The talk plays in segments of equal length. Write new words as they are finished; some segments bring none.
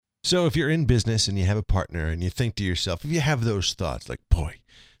So if you're in business and you have a partner and you think to yourself, if you have those thoughts like, boy,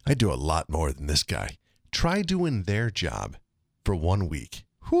 I do a lot more than this guy, try doing their job for 1 week.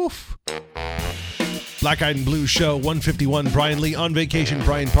 Woof. Black Eyed and Blue Show 151. Brian Lee on vacation.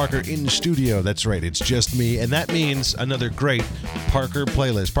 Brian Parker in studio. That's right. It's just me. And that means another great Parker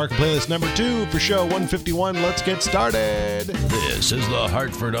playlist. Parker playlist number 2 for show 151. Let's get started. This is the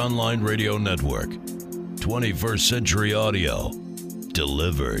Hartford Online Radio Network. 21st Century Audio.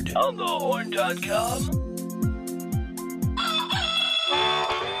 Delivered on thehorn.com.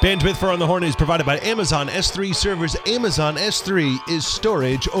 Bandwidth for On the Horn is provided by Amazon S3 servers. Amazon S3 is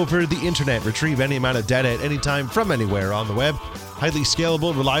storage over the internet. Retrieve any amount of data at any time from anywhere on the web. Highly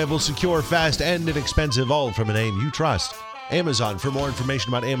scalable, reliable, secure, fast, and inexpensive, all from a name you trust. Amazon. For more information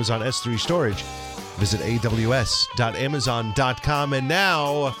about Amazon S3 storage, visit aws.amazon.com. And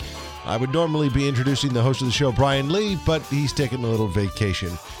now, I would normally be introducing the host of the show, Brian Lee, but he's taking a little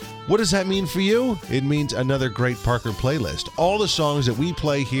vacation. What does that mean for you? It means another great Parker playlist. All the songs that we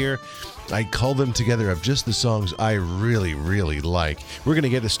play here, I cull them together of just the songs I really, really like. We're going to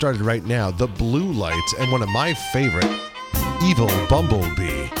get it started right now. The Blue Lights and one of my favorite, Evil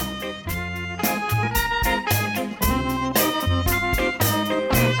Bumblebee.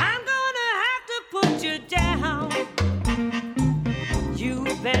 I'm gonna have to put you down.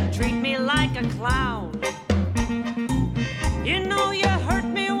 You've been treating me like a clown. You know you hurt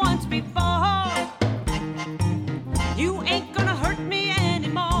me once before. You ain't gonna hurt me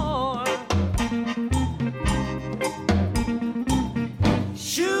anymore.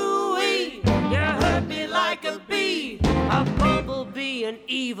 Shoo-wee, you hurt me like a bee, a bumblebee, an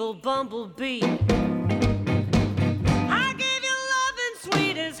evil bumblebee. I gave you love and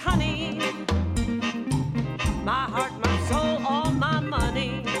sweet as honey, my heart, my soul, all my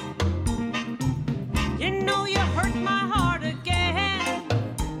money. You know you hurt my heart again.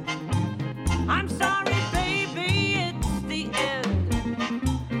 I'm sorry, baby, it's the end.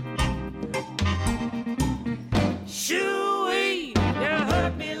 Shoo-wee, you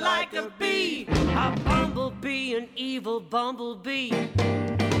hurt me like a bee, a bumblebee, an evil bumblebee.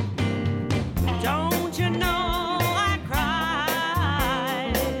 Don't you know I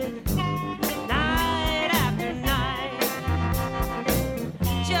cried night after night?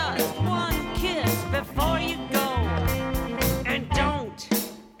 Just one kiss before you go, and don't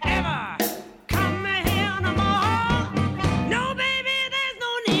ever come here no more. No, baby, there's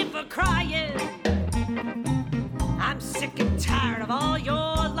no need for crying. I'm sick and tired of all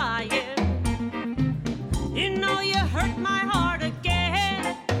your lying. You know you hurt my heart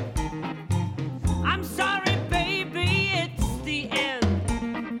again. I'm sorry, baby, it's the end.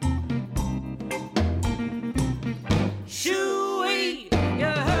 Shoo-wee, you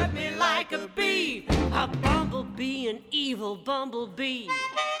hurt me like a bee, a bumblebee, an evil bumblebee.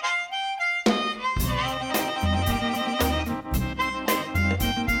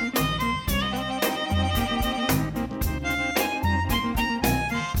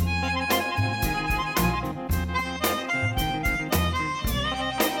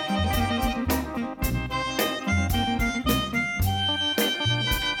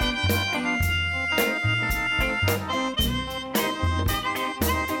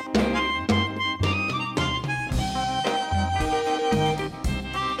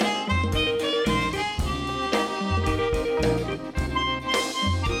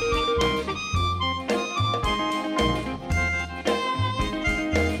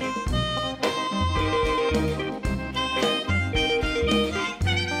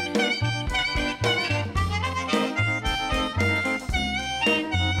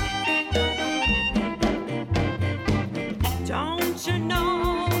 Don't you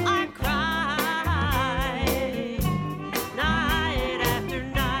know I cry night after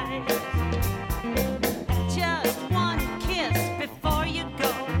night? Just one kiss before you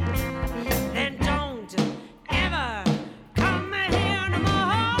go, then don't ever come here no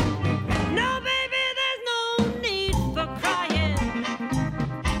more. No, baby, there's no need for crying.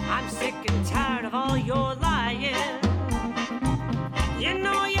 I'm sick and tired of all your lying. You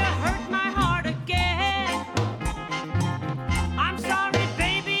know you hurt my heart again. I'm sorry,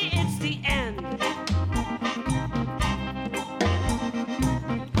 baby, it's the end.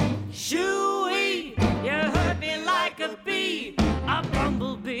 Shoo-wee, you hurt me like a bee, a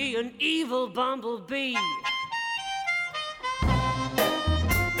bumblebee, an evil bumblebee.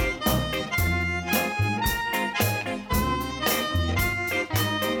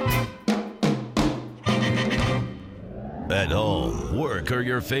 At home, work, or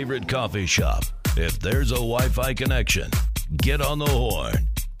your favorite coffee shop. If there's a Wi-Fi connection, get on the horn.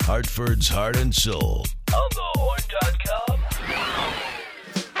 Hartford's Heart and Soul. On thehorn.com.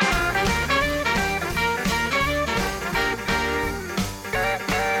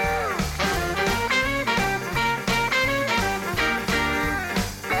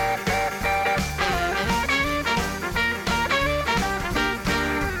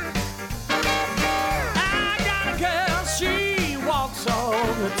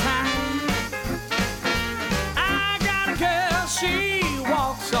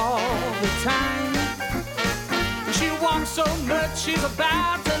 time. She walks so much, she's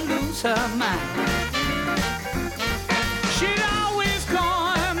about to lose her mind. She'd always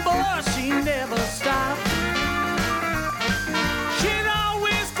gone, boy, she never stopped. She'd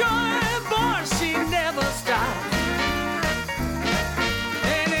always gone, boy, she never stopped.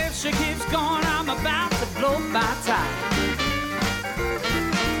 And if she keeps going, I'm about to blow my tie.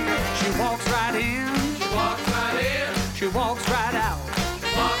 She walks right in. She walks right in. She walks right out.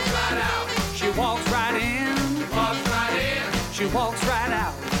 Walks right out. She walks right in. Walks right in. She walks right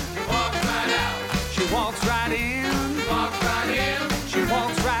out. Walks right out. She walks right in. Walks right in. She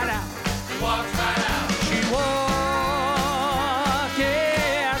walks right out. Walks right out. She walks,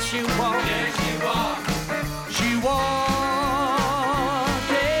 yeah, she walks. Yeah, she walks. She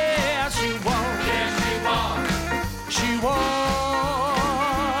walks, yeah, she walks. Yeah, she walks. She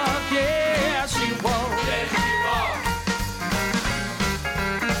walks, yeah, she walks. Yeah, she walks.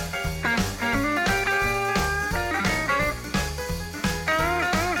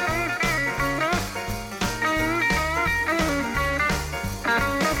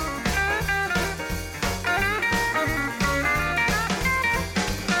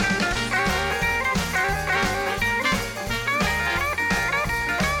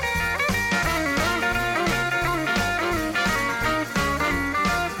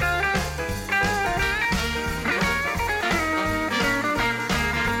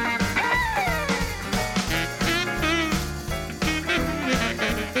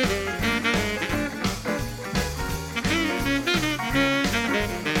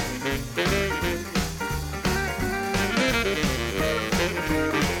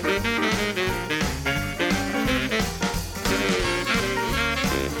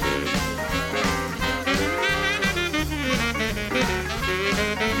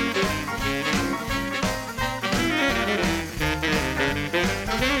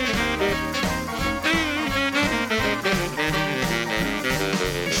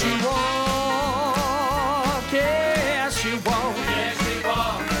 She walks, yeah, she walks. Yeah, she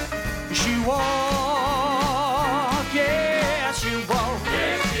walks. She walks, yeah, she walks.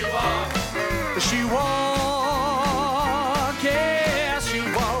 Yeah, she walks. She walks, yeah, she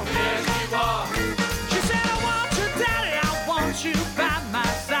walks. Yeah, she walks. She said, I want you, daddy, I want you by my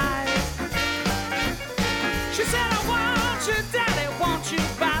side. She said, I want you, daddy, want you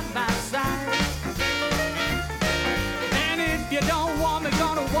by my side. And if you don't want me,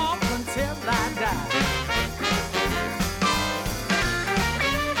 gonna walk until I die.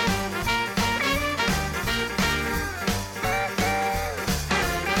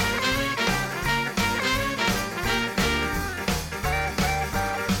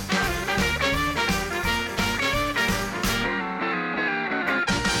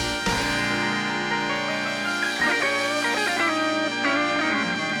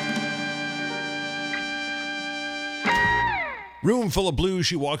 Room full of blues.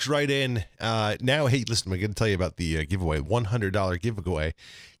 She walks right in. Now, hey, listen, I'm going to tell you about the giveaway, $100 giveaway.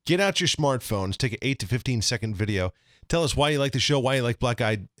 Get out your smartphones, take an 8 to 15 second video. Tell us why you like the show, why you like Black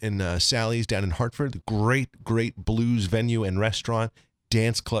Eyed and Sally's down in Hartford. The great blues venue and restaurant,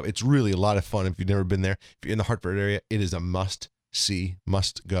 dance club. It's really a lot of fun if you've never been there. If you're in the Hartford area, it is a must-see,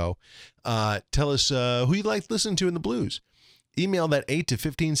 must-go. Tell us who you like listening to in the blues. Email that 8 to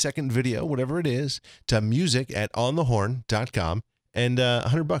 15 second video, whatever it is, to music@onthehorn.com, and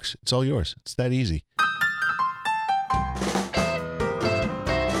 $100. It's all yours. It's that easy.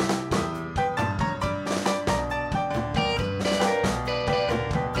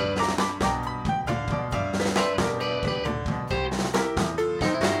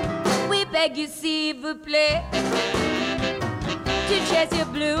 We beg you, s'il vous plaît, to chase your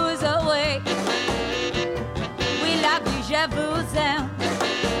blues away. We love you, je vous aime.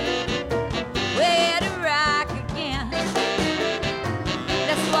 We're here to rock again.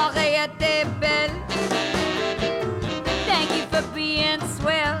 La soirée était belle. Thank you for being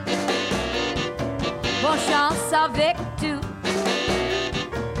swell. Bonne chance avec tout.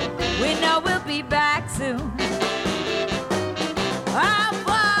 We know we'll be back soon. Au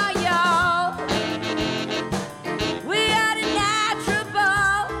revoir, y'all. We are the natural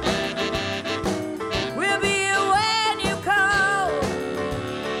ball. We'll be here when you call.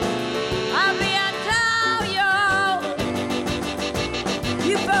 I'll be on town, y'all.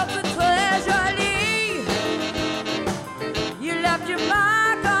 You folks are très jolis. You left your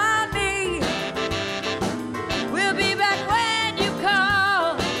mark on me. We'll be back when you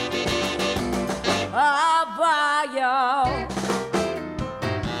call. Au revoir, y'all.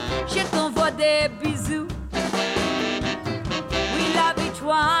 Je t'envoie des bisous. We love each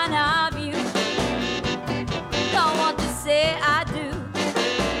one of you. Don't want to say I do.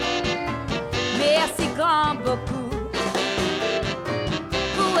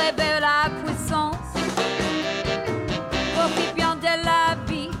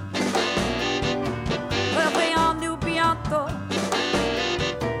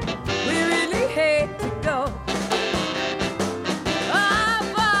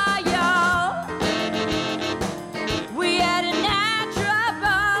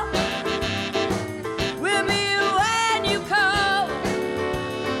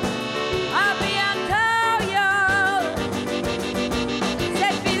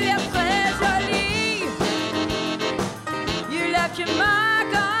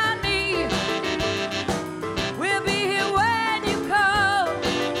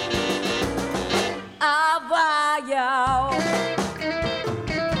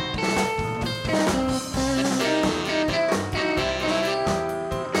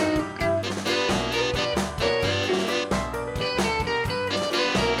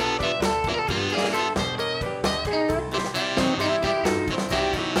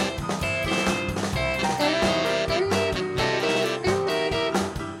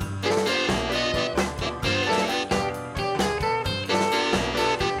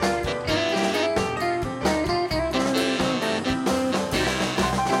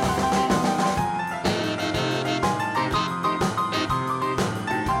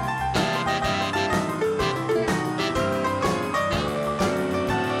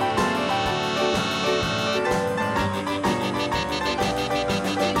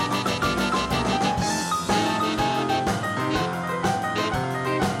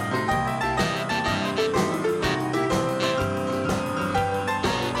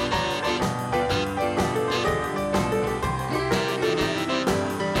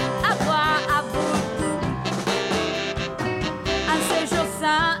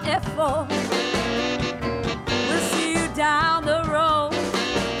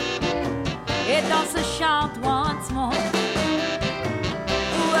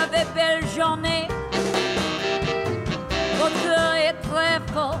 journée. Votre cœur est très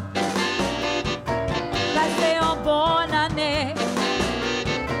fort. Passez en bonne année.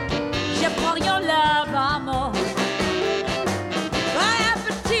 Je prends rien là, vamos. Bon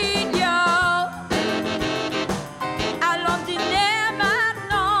appétit, yo. Allons dîner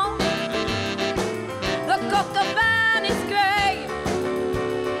maintenant. Le coq au vin is great.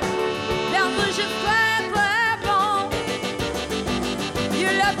 L'air rouge est très très bon. You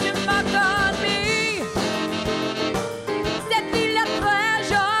love to mock on me. Cette ville est très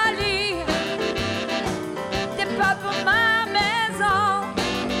jolie. C'est pas pour ma maison.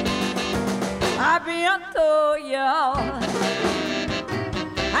 À bientôt, yo.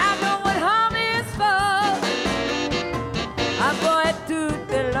 I know what home is for. I bought it to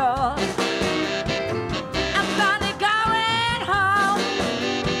the Lord. I'm finally going home.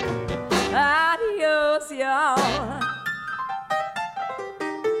 Adios, y'all.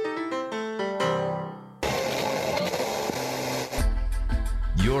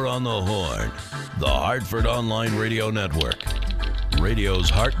 You're on the Horn, the Hartford Online Radio Network. Radio's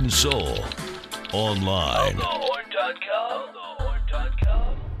heart and soul. Online. TheHorn.com.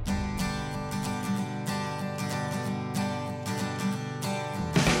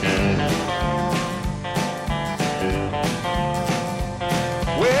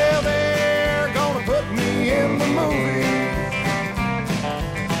 Well, they're gonna put me in the movie.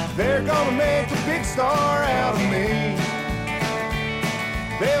 They're gonna make a big star out of me.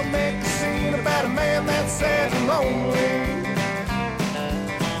 They'll make a scene about a man that's sad and lonely.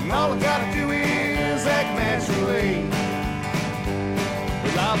 And all I gotta do is act naturally.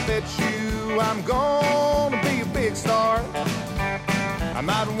 Well, I'll bet you I'm gonna be a big star. I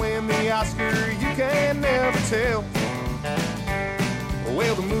might win the Oscar, you can never tell.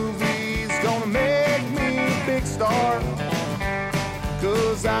 Well, the movie's gonna make me a big star,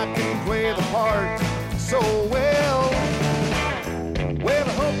 'cause I can play the part so well. Well,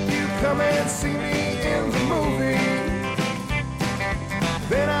 I hope you come and see me in the movie.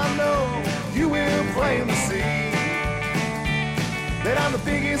 Then I know you will plainly see that I'm the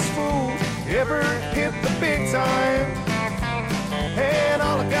biggest fool ever hit the big time. And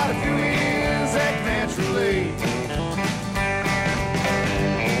all I gotta do is act naturally.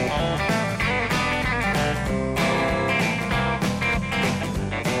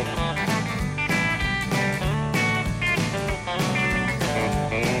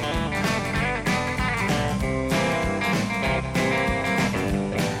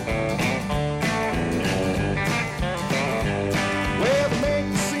 Well, they make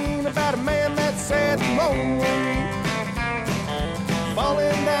a scene about a man that's sad and lonely,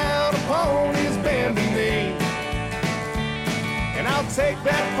 falling down upon his bended knee. And I'll take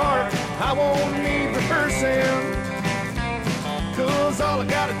that part, I won't need rehearsing, 'cause all I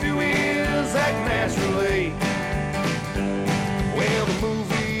gotta do is act naturally. Well, the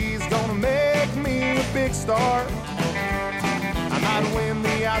movie's gonna make me a big star. I might win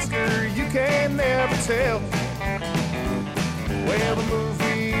the Oscar, you can never tell. Well, the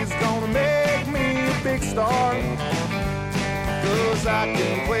movie's gonna make me a big star, 'cause I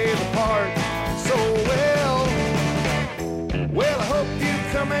can play the part so well. Well, I hope you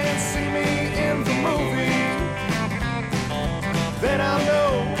come and see me in the movie. Then I'll know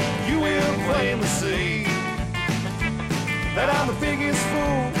you will plainly see that I'm the biggest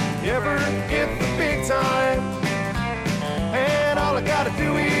fool ever hit the big time. And all I gotta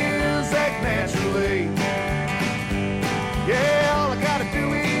do is act naturally. Yeah, all I gotta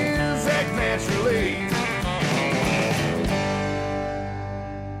do is act naturally.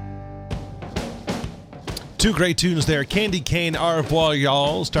 Two great tunes there. Candy Cane, Au revoir,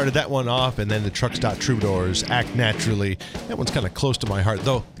 y'all. Started that one off, and then the Truck Stop Troubadours, Act Naturally. That one's kind of close to my heart,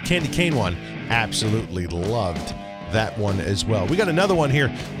 though. Candy Cane one, absolutely loved that one as well. We got another one here.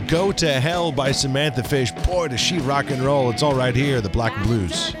 Go to Hell by Samantha Fish. Boy, does she rock and roll. It's all right here, the Black and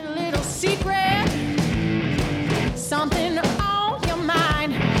Blues. A little secret, something on your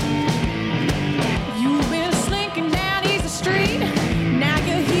mind. You've been slinking down Easy Street. Now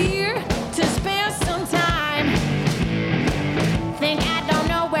you're here to spend some time. Think I don't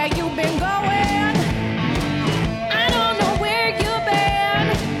know where you've been going. I don't know where you've been.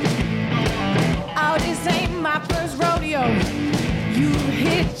 Oh, this ain't my first rodeo. You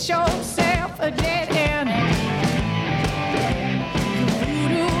hit yourself a dead end.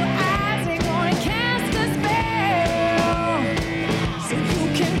 Voodoo eyes ain't gonna cast a spell, so you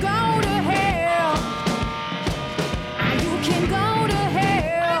can go to hell. You can go to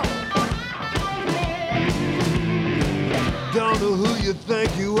hell. Don't know who you think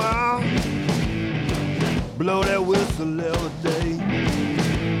you are. Blow that whistle every day.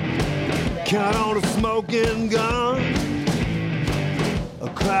 count on a smoking gun, a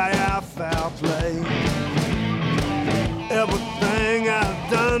cry out foul play. Everything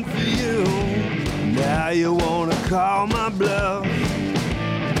I've done for you, now you wanna call my bluff.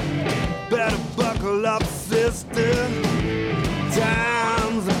 Better buckle up, sister,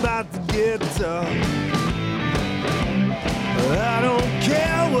 time's about to get tough. I don't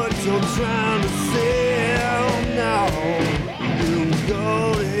care what you're trying to sell, no, you can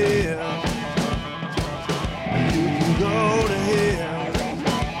go to hell. You can go to hell.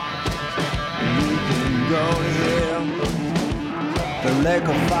 You can go to hell. The lake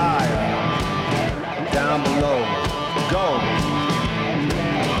of fire down below. Go.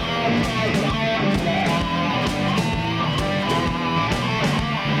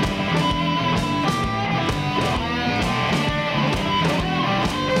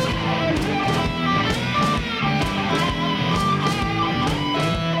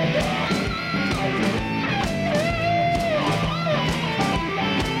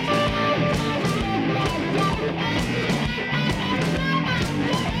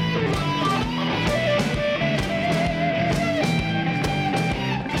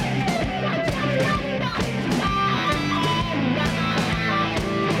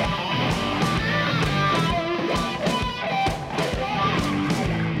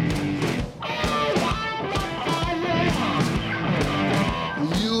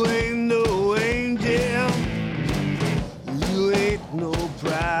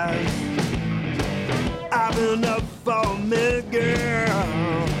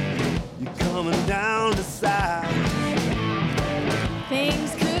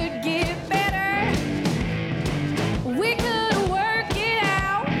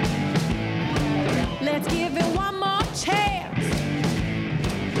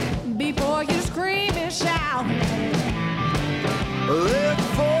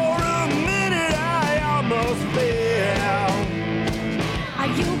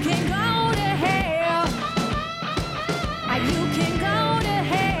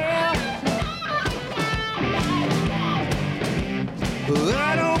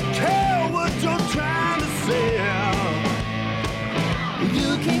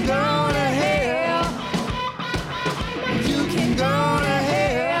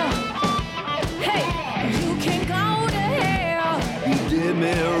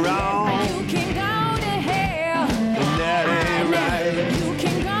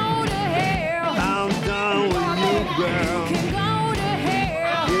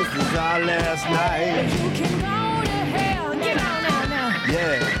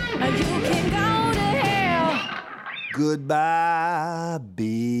 Goodbye,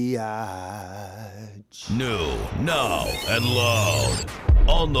 biatch. New, now, and loud.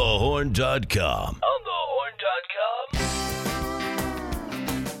 OnTheHorn.com.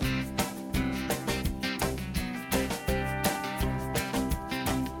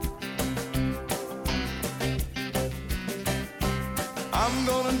 I'm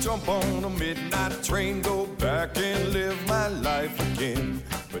gonna jump on a midnight train, go back and live my life again.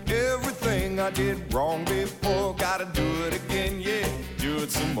 But everything I did wrong before, gotta do it again, yeah, do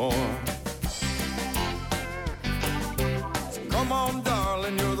it some more. So come on,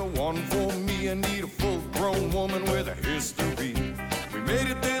 darling, you're the one for me. I need a full-grown woman with a history. We made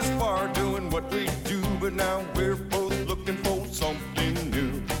it this far doing what we do, but now we're both looking for something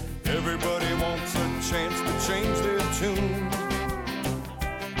new. Everybody wants a chance to change their tune.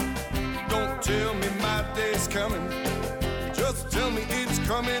 Don't tell me my day's coming, just tell me it's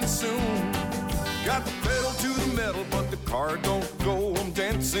coming soon. Got the pedal to the metal, but the car don't go. I'm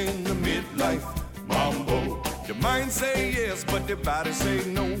dancing the midlife mambo. Your mind say yes, but your body say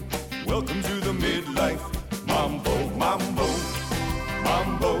no. Welcome to the midlife mambo, mambo,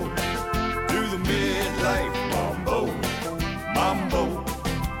 mambo. To the midlife mambo, mambo,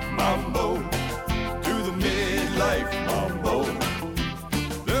 mambo. To the midlife mambo.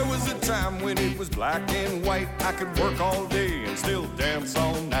 There was a time when it was black and white. I could work all day and still dance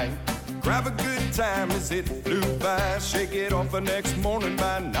all night. Grab a good time as it flew by. Shake it off the next morning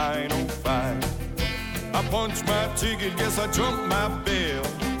by 9:05. I punched my ticket, guess I jumped my bell.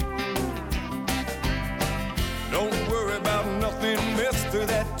 Don't worry about nothing, mister,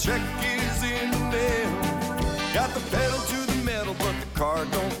 that check is in the mail. Got the pedal to the metal, but the car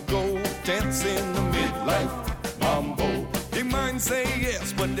don't go. Dancing the midlife mambo. Their mind say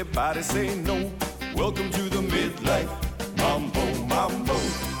yes, but their body say no. Welcome to the midlife mambo, mambo,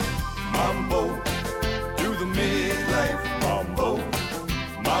 mambo. To the midlife mambo,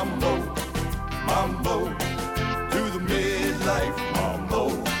 mambo, mambo. To the midlife mambo.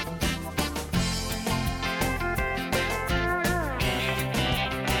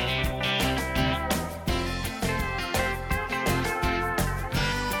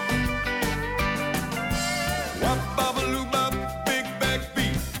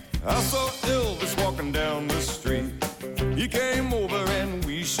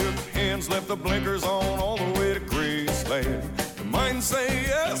 the blinkers on all the way to Graceland. The mind say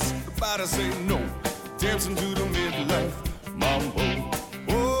yes, the body say no. Dancing to the midlife mambo.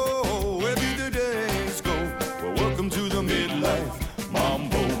 Oh, where do the days go? Well, welcome to the midlife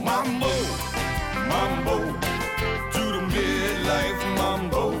mambo, mambo, mambo. To the midlife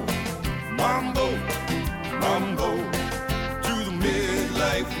mambo, mambo, mambo. To the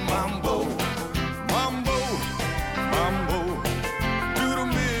midlife mambo, mambo, mambo. To the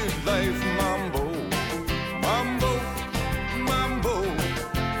midlife mambo, mambo, mambo.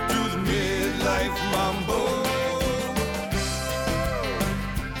 To the midlife mambo.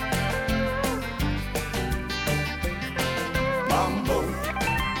 Mambo,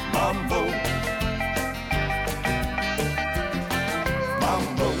 mambo.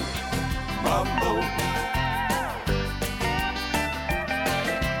 Mambo, mambo.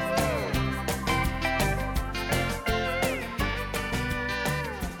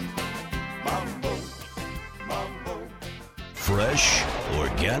 Mambo, mambo. Fresh,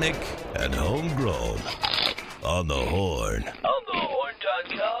 organic, and homegrown. On the Horn. On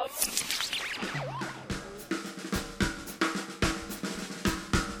thehorn.com.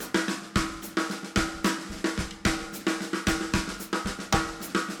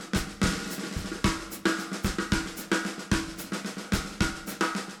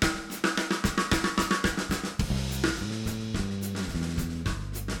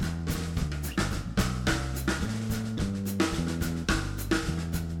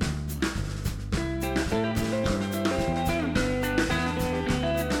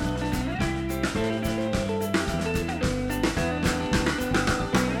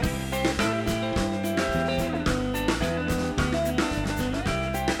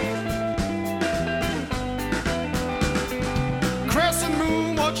 Crescent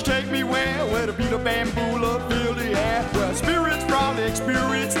moon, won't you take me where the beat of bamboo fill the air, where spirits probably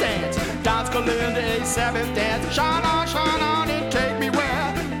experience dance, dance Kalinda, a Sabbath dance. Shine on and take me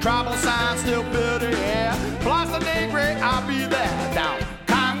where tribal signs still fill the air. Plaza Negre, I'll be there down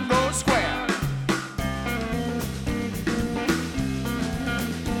Congo Square.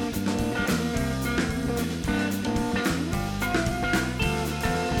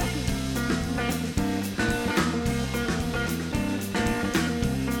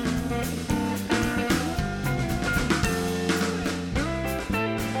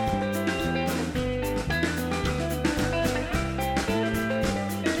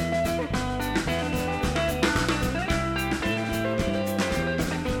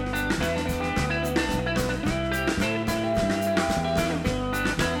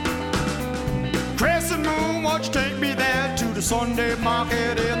 Crescent moon, won't you take me there to the Sunday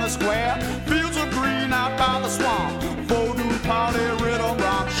market in the square? Fields of green out by the swamp, Vodou party rhythm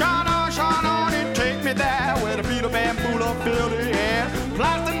rock. Shine on and take me there where the beat of bamboo fill the air.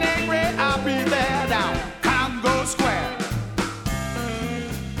 Plaza Negre, I'll be there down Congo Square.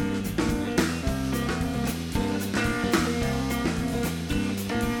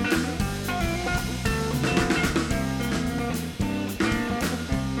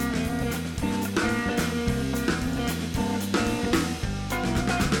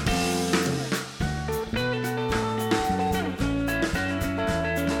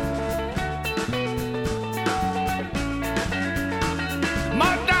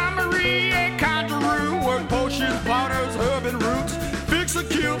 Madame Marie and Contaroo work potions, powders, herb and roots. Fix a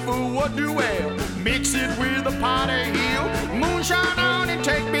cure for what do well. Mix it with a potty heel. Moonshine on and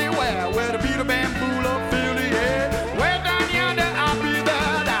take me where the beat of bamboo fill the air. Where down yonder I'll be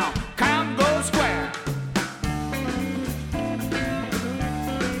there down Congo Square.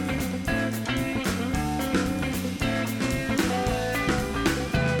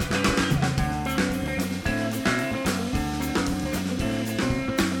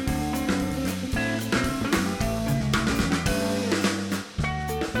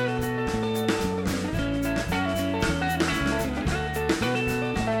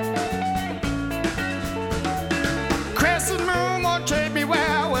 Crescent moon won't take me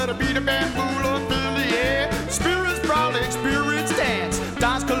where the beat of bamboo fill the air. Spirits probably experience dance,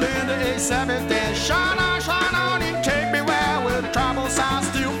 dance Kalinda, a Sabbath dance. Shine on and take me where the tribal sounds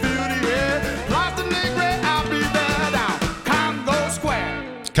still fill the air. Plaza Negre, I'll be there down Congo Square.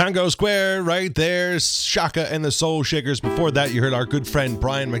 Congo Square, right there. Shaka and the Soul Shakers. Before that, you heard our good friend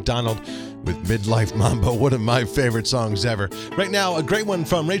Brian McDonald with Midlife Mambo, one of my favorite songs ever. Right now, a great one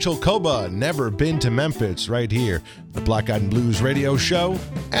from Rachel Koba, Never Been to Memphis, right here, the Black Eyed Blues radio show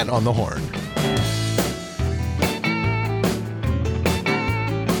and on the Horn.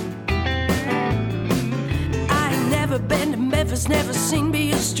 I ain't never been to Memphis, never seen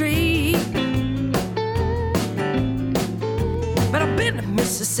Beale Street, but I've been to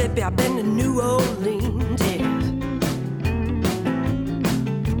Mississippi. Mississippi, I've been to New Orleans, yeah.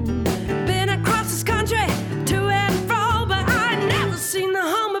 Been across this country to and fro, but I ain't never seen the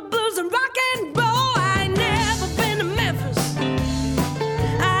home of blues and rock and roll. I ain't never been to Memphis.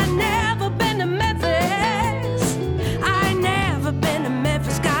 I ain't never been to Memphis. I ain't never been to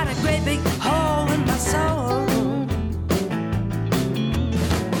Memphis. Got a great big hole in my soul.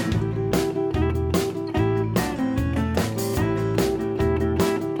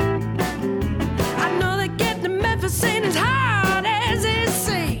 I know that getting to Memphis ain't as hard as it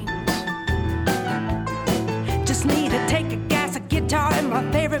seems. Just need to take a gas, a guitar, and my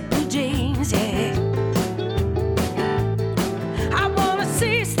favorite blue jeans, yeah. I wanna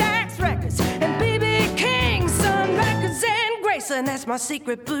see Stax Records and B.B. King, Sun Records and Grayson. That's my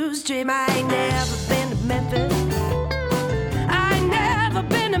secret blues dream. I ain't never been to Memphis. I ain't never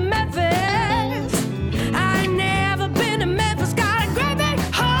been to Memphis. I ain't never been to Memphis. Got a great big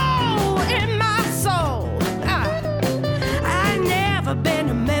hole in my soul. I ain't never been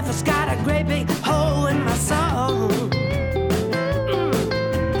to Memphis. Got a great big hole in my soul.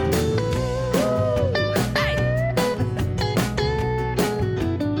 Hey.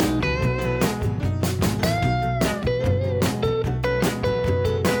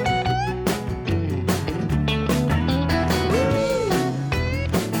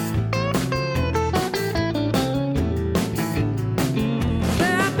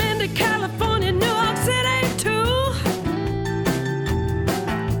 Well, I've been to California, New York City too.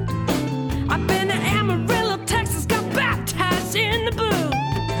 I've been to Amarillo, Texas, got baptized in the blue.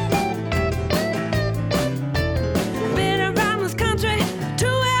 Been around this country to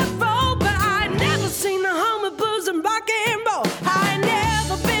and fro, but I ain't never seen the home of blues and rock and roll. I ain't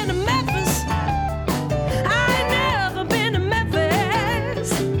never been to Memphis. I ain't never been to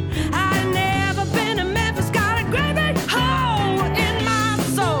Memphis. I ain't never been to Memphis. Got a great big hole in my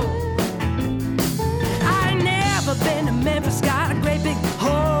soul. I ain't never been to Memphis. Got a great big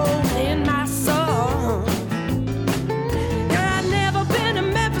hole in my soul. Yeah, I've never been to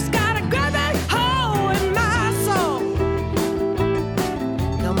Memphis. Got a great big hole in my soul.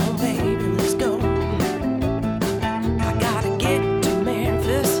 Come on, baby, let's go. I gotta get to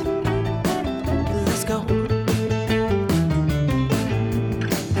Memphis. Let's go.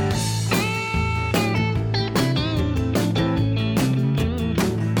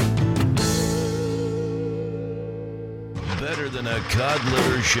 Better than a cod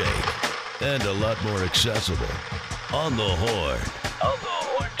liver shake. And a lot more accessible. On the Horn.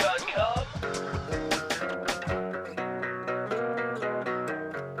 OnTheHorn.com.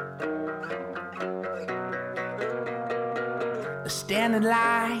 A standard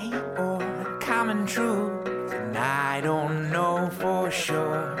lie or common truth, and I don't know for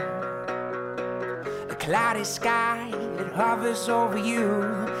sure. A cloudy sky that hovers over you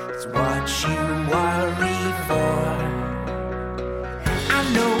is what you worry for. I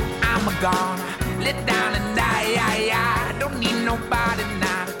know I'm a goner, let down and die. I don't need nobody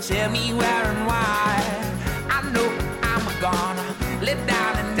now to tell me where and why. I know I'm a goner, let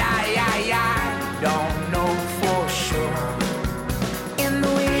down and die. I don't know for sure. In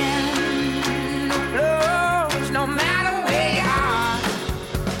the wind that blows, no matter where you are.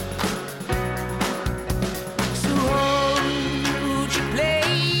 So hold your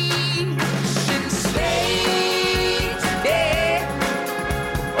place and stay today.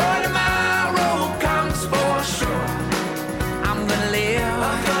 For tomorrow comes for sure. I'm gonna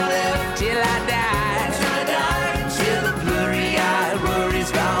live till I die, till the blurry-eyed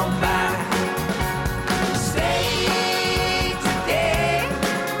worries gone by. Stay today,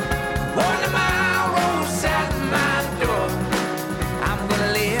 for tomorrow's at my door. I'm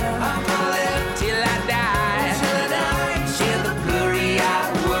gonna live till I die, till the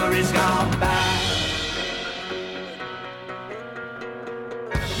blurry-eyed worries gone by.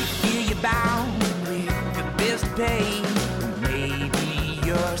 You feel you're bound with the bills to pay. Maybe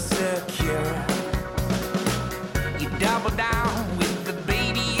you're secure. You double down with the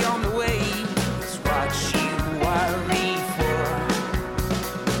baby on the way. It's what you worry for.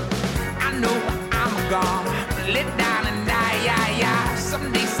 I know I'm gonna let down and die.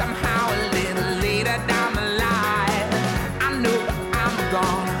 Someday, somehow, a little later down the line. I know I'm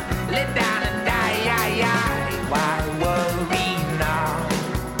gonna let down and die. Why worry now?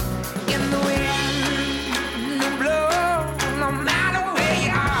 In the wind that blows, no matter where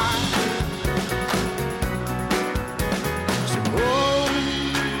you are. So hold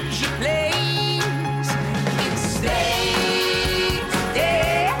your place and stay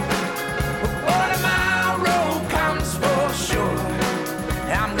today. Before tomorrow comes for sure.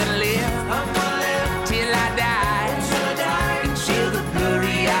 I'm gonna live till I die, until the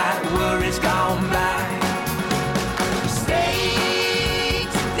blurry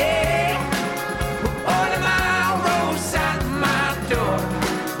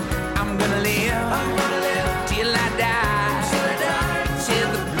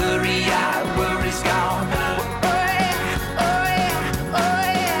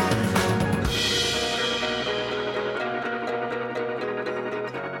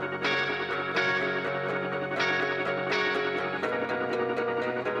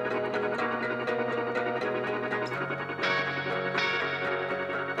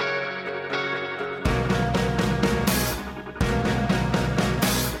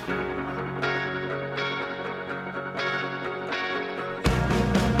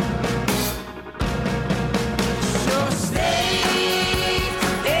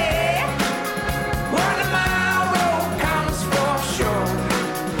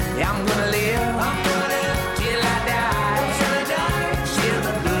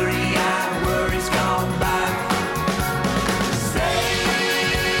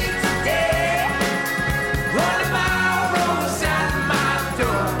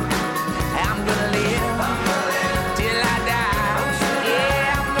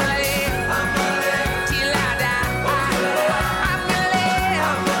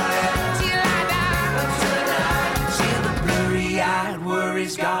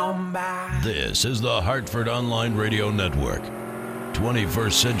This is the Hartford Online Radio Network.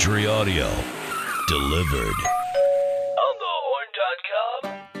 21st Century Audio. Delivered. On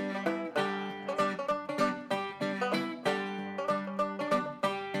thehorn.com.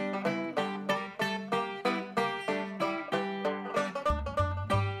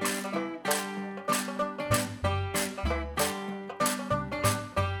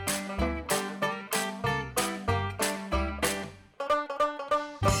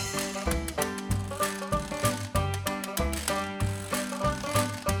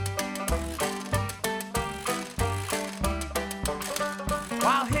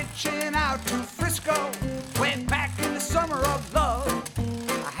 While hitching out to Frisco, went back in the summer of love.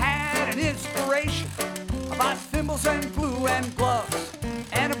 I had an inspiration about thimbles and glue and gloves,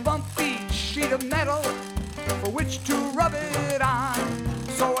 and a bumpy sheet of metal for which to rub it on.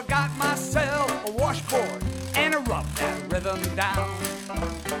 So I got myself a washboard and I rubbed that rhythm down.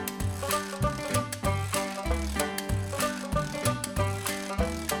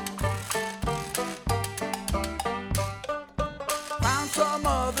 Found some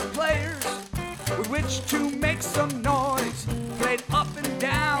other players with which to make some noise. Played up and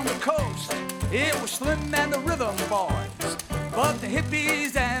down the coast. It was Slim and the Rhythm Boys. But the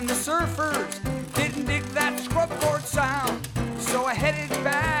hippies and the surfers didn't dig that scrub chord sound. So I headed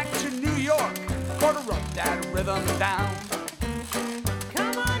back to New York for to rub that rhythm down.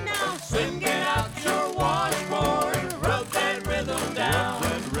 Come on now, Slim, get out your washboard, rub that rhythm down.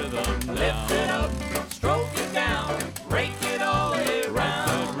 Lift it up, stroke it down, break it all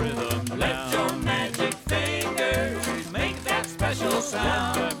around. Let your magic fingers make that special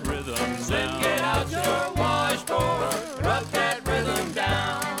sound. Slim, get out your washboard, rub that rhythm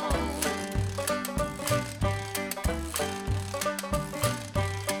down.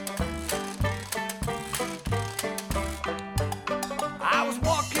 I was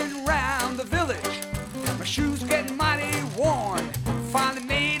walking around the village, my shoes getting mighty worn. Finally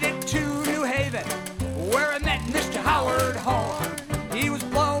made it to New Haven, where I met Mr. Howard Horn. He was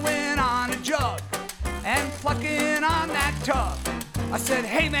blowing on a jug and plucking on that tub. I said,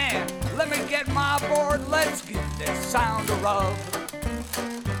 hey man, let me get my board, let's give this sound a rub.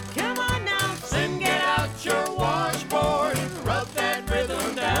 Come on now, Slim, get out your washboard, rub that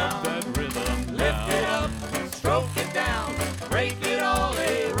rhythm down. Lift it up, stroke it down, break it all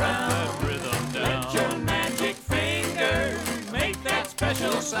around. Let your magic fingers make that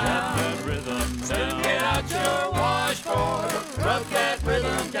special sound. Slim, get out your washboard, rub that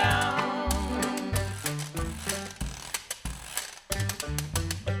rhythm down.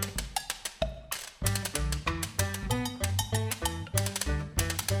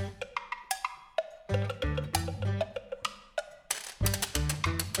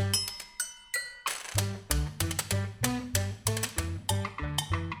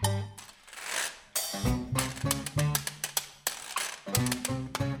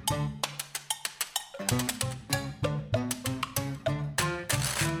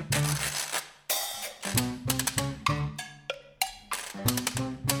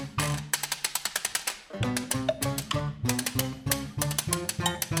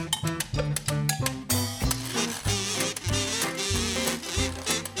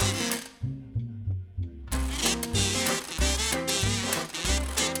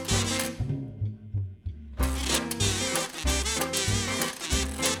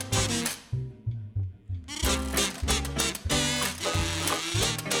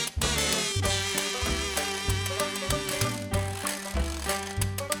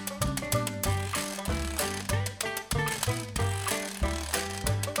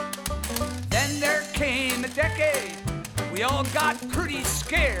 Then there came a decade, we all got pretty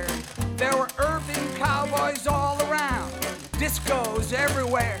scared. There were urban cowboys all around, discos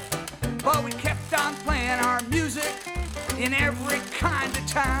everywhere. But we kept on playing our music in every kind of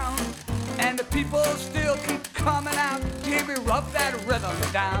town. And the people still keep coming out to hear me rub that rhythm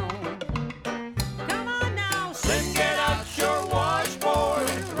down. Come on now, Slim, get out your washboard,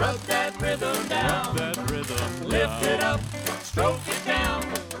 rub that rhythm down. Lift it up, stroke it down,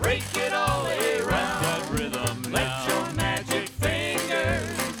 break it all around. Let your magic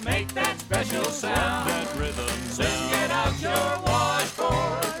fingers make that special sound. Slim, get out your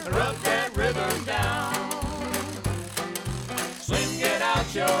washboard, rub that rhythm down. Slim, get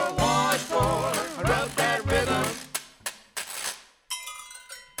out your washboard, rub that rhythm.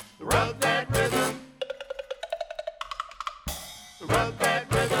 Rub that rhythm. Rub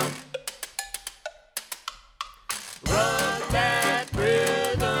that rhythm. Rub that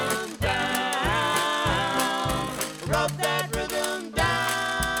rhythm down. Rub that rhythm down.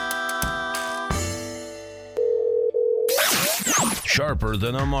 Sharper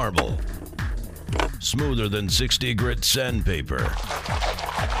than a marble. smoother than 60 grit sandpaper.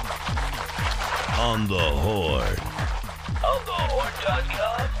 On the Horn.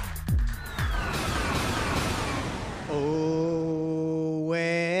 OnTheHorn.com. Oh,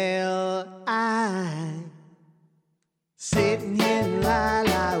 well, I'm sitting here in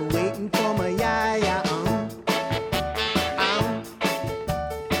La waiting for my yaya.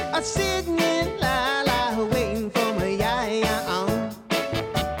 I'm sitting in La waiting for my yaya.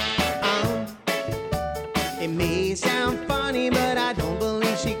 It may sound funny, but I don't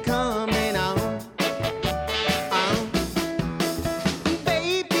believe she coming on.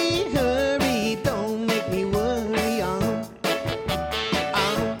 Baby, hurry, don't make me worry.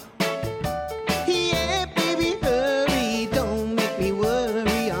 Yeah, baby, hurry, don't make me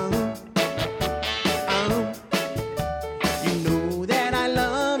worry. You know that I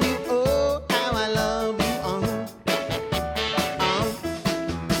love you, oh, how I love you.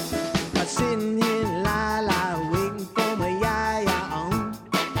 I'm sitting here in La waiting for my yaya.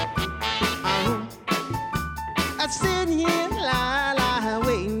 I'm sitting here in La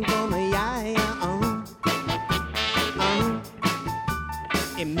waiting for my yaya.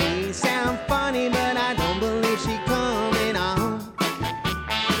 It may sound funny, but I don't believe she coming on.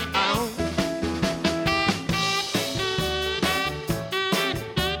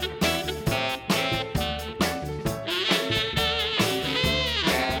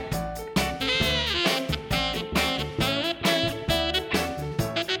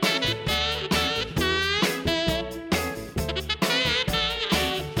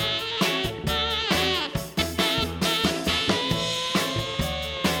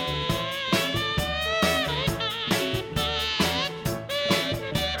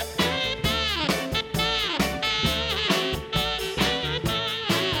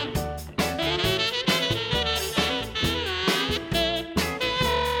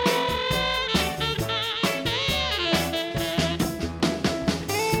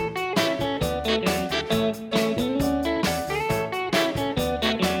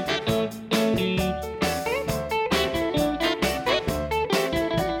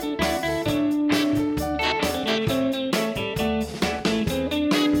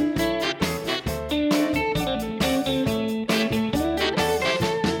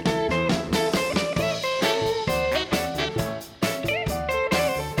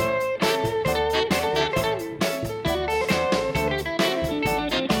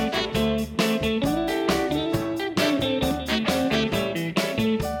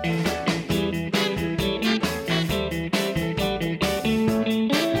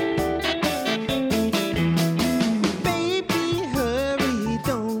 Baby, hurry,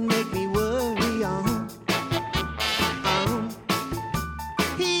 don't make me worry.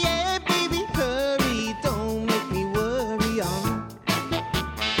 Yeah, baby, hurry, don't make me worry.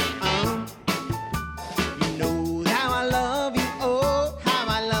 You know how I love you, oh, how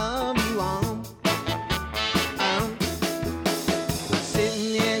I love you.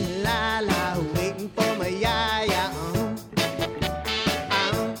 Sitting in La waiting for my yaya.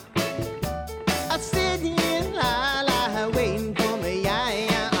 I'm sitting in La waiting for my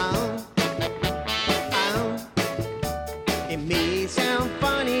yaya. It may sound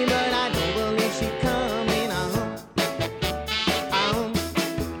funny, but I don't believe she coming on.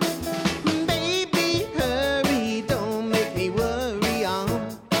 Baby, hurry, don't make me worry.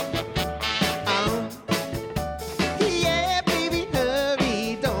 Yeah, baby,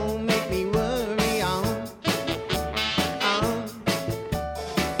 hurry, don't make me worry.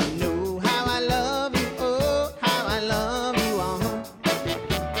 You know how I love you, oh, how I love you.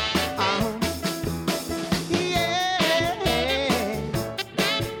 Yeah,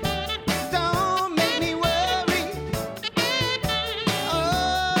 don't make me worry.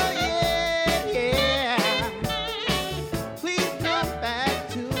 Oh, yeah. Please come back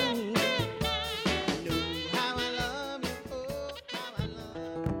to me. You know how I love you, oh, how I love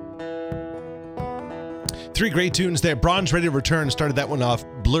you. Three great tunes there. Bronze Ready to Return started that one off.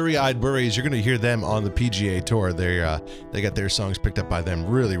 Blurry Eyed Worries, you're going to hear them on the PGA Tour. They got their songs picked up by them.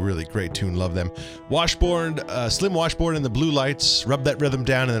 Really, really great tune. Love them. Washboard, Slim Washboard and the Blue Lights, Rub That Rhythm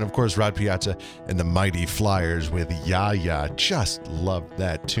Down, and then, of course, Rod Piazza and the Mighty Flyers with Ya Ya. Just love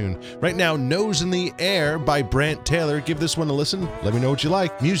that tune. Right now, Nose in the Air by Brant Taylor. Give this one a listen. Let me know what you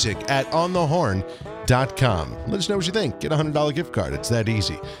like. Music at onthehorn.com. Let us know what you think. Get a $100 gift card. It's that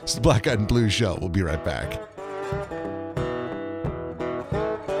easy. It's the Black Eyed and Blue Show. We'll be right back.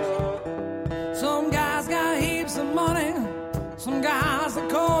 Some guys got heaps of money, some guys are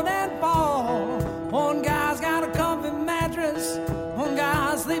cold and fall. One guy's got a comfy mattress, one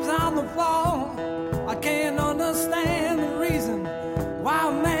guy sleeps on the floor. I can't understand the reason why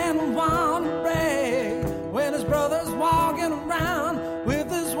a man would want to brag.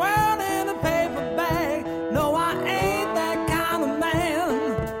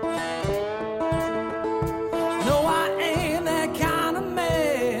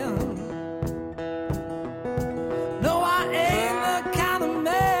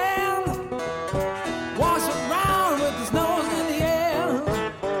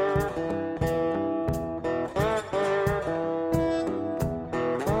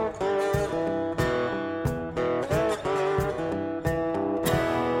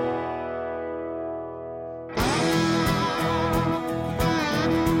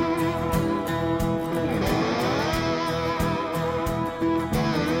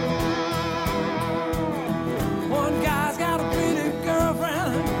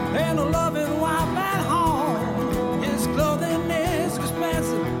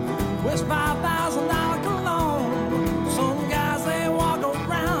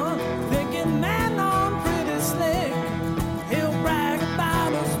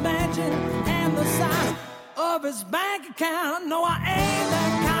 of his bank account. No, I ain't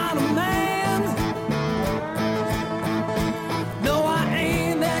that kind of man. No, I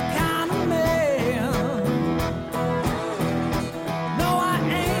ain't that kind of man. No, I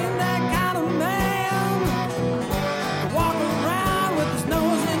ain't that kind of man. Walk around with his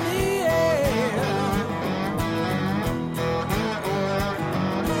nose in the air.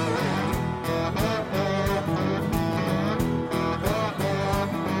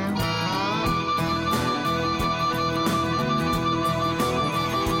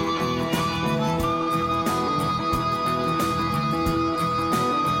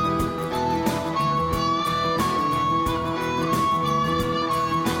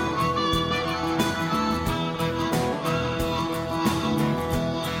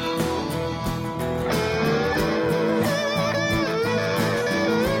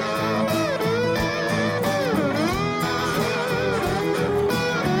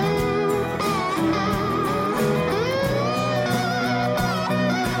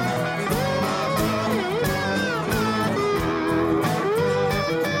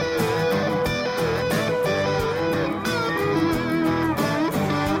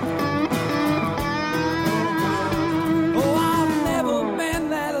 Oh, I've never been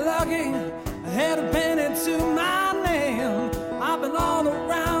that lucky. I had a penny to my name. I've been all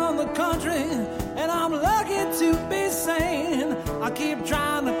around the country, and I'm lucky to be sane. I keep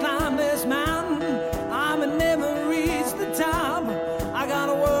trying to climb this mountain. I may never reach the top. I got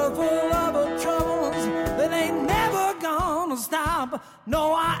a world full of troubles that ain't never gonna stop.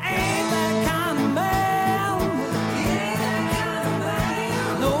 No, I ain't that kind of man.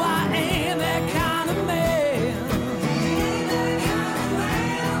 No, I ain't that kind of man.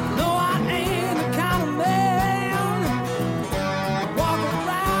 No, I ain't the kind of man. Walk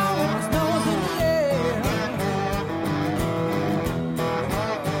around with his nose in the air.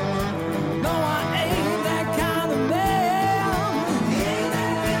 No, I ain't that kind of man.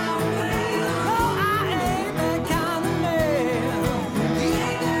 No, I ain't that kind of man.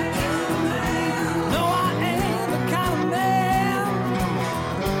 No, I ain't the kind of man.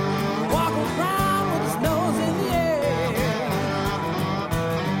 Walk around with his nose in the air.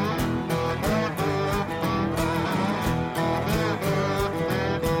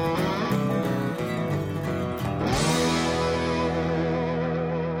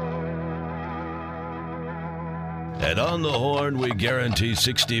 And on the horn, we guarantee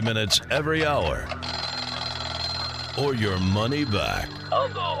 60 minutes every hour. Or your money back.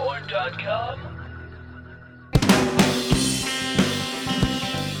 OnTheHorn.com.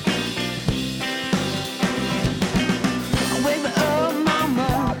 Wake me up,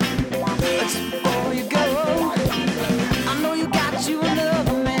 mama, just before you go. I know you got you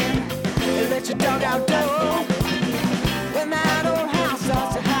another man. Let your dog out door. When that old house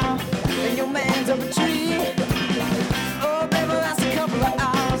starts to howl, and your man's up a tree. Oh, baby, that's a couple of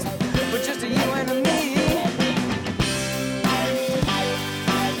hours, but just you and me.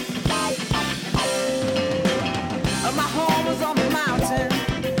 My home was on the mountain.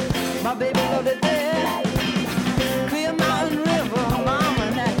 My baby loved it there. Clear mountain river, mama,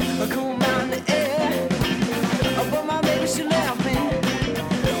 and that cool mountain air. But my baby, she left me.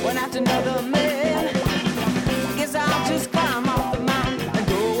 Went after another man. Guess I'll just climb off the mountain and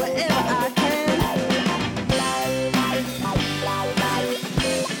go wherever I can.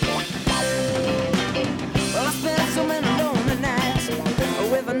 Well, I spent so many lonely nights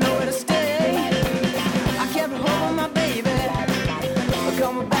with nowhere to stay. I kept hoping my baby would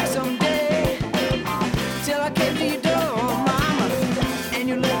come back someday. Till I came to your door, mama, and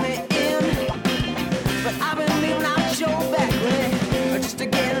you let me in. But I've been leaving out your back way just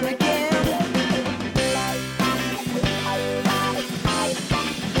again and again.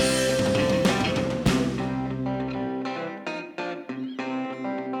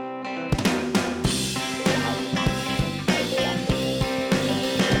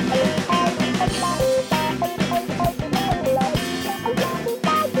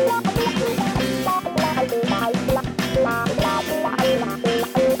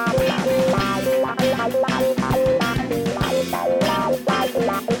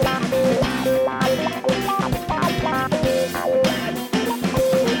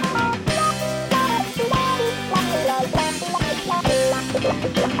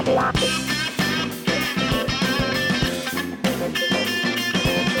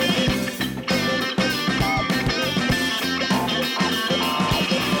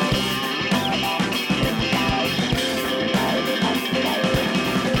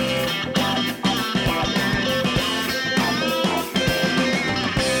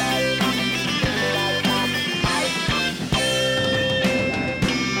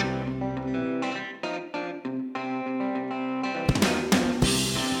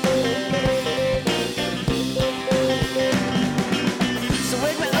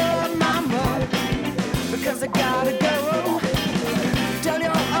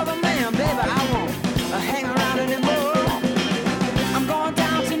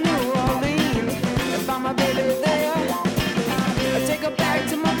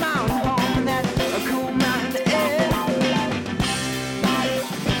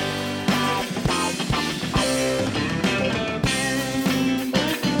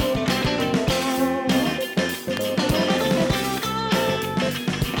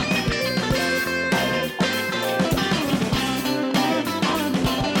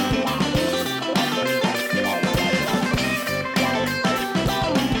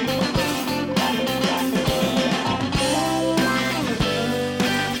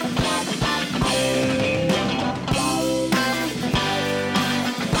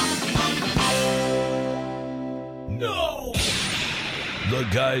 the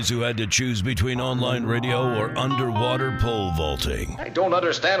guys who had to choose between online radio or underwater pole vaulting. I don't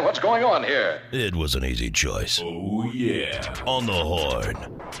understand what's going on here. It was an easy choice. Oh, yeah. On the Horn.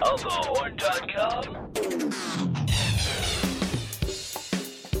 OnTheHorn.com.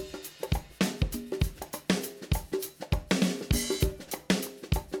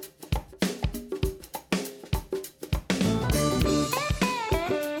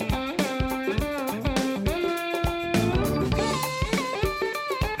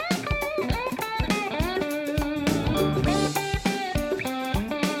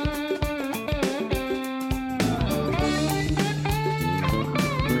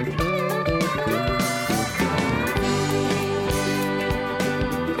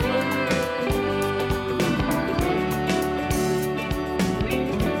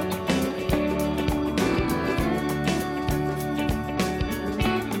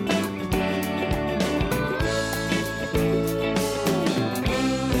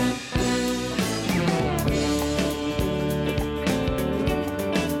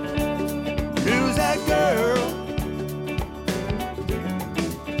 Who's that girl?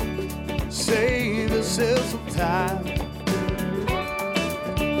 Save yourself some time.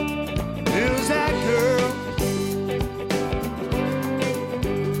 Who's that girl?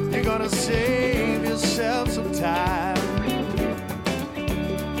 You're gonna save yourself some time.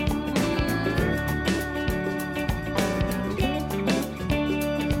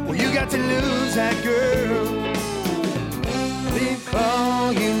 Well, you got to lose that girl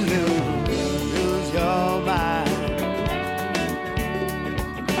before you lose your mind.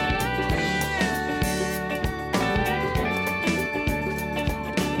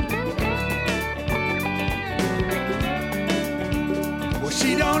 Well,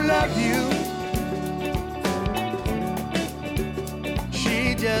 she don't love you.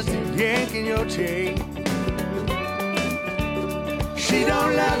 She just yanking your chain. She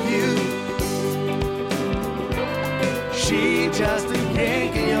don't love you. She just a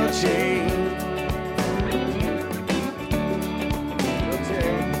yank in your chain.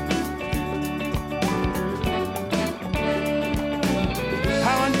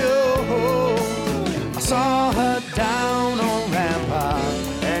 How I know I saw her down on Rampart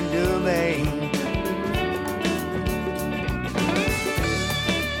and Domain.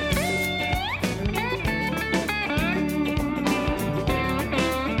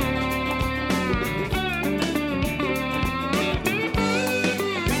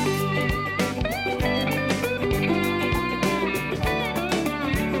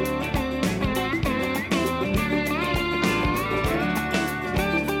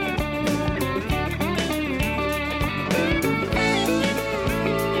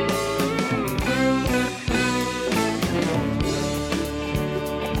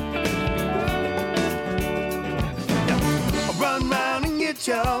 Run round and get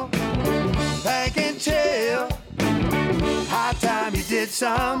your back and tail. High time you did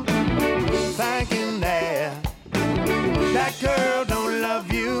some thinking there. That girl don't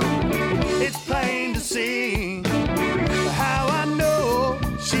love you. It's plain to see. How I know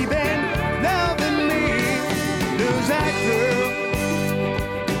she been loving me. Lose that girl.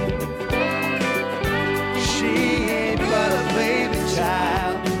 She ain't but a baby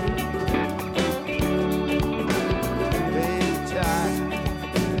child. Baby child.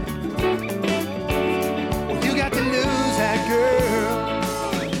 Well, you got to lose that girl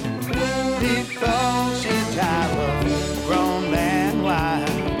before she drive a grown man wild.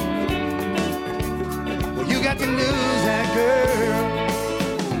 Well, you got to lose that girl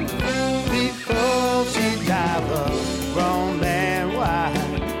before she drive a grown man wild.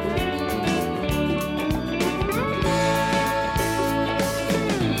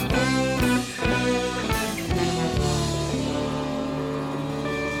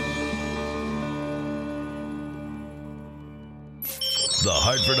 The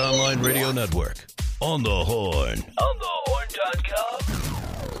Hartford Online Radio Network. On the Horn. OnTheHorn.com.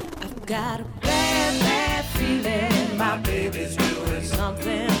 I've got a bad, bad feeling my baby's doing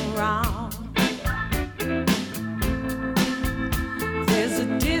something wrong. There's a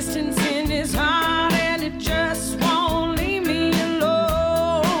distance in his heart and it just won't leave me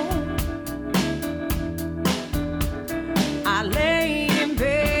alone. I lay in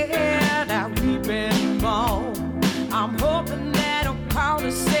bed, I weep and moan. I'm hoping that he'll call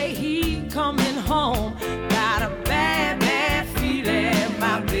to say he coming home. Got a bad, bad feeling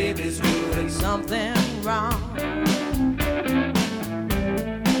my baby's doing something wrong.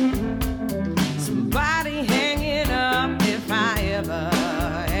 Somebody hang it up if I ever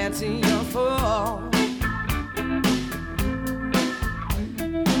answer your phone.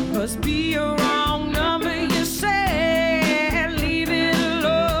 Must be a wrong number, you said. Leave it alone.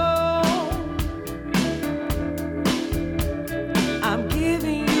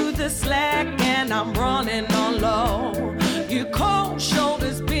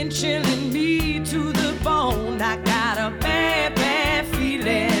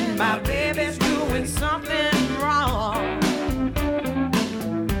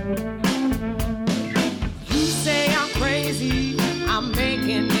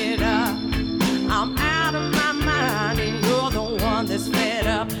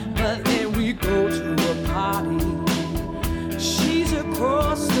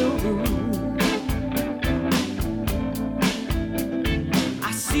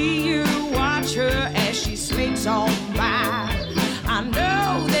 see you watch her as she slinks on by. I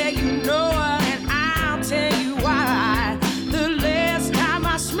know that you know her, and I'll tell you why. The last time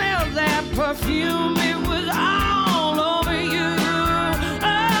I smelled that perfume, it was all over you.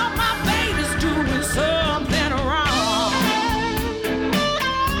 Oh, my baby's doing something wrong.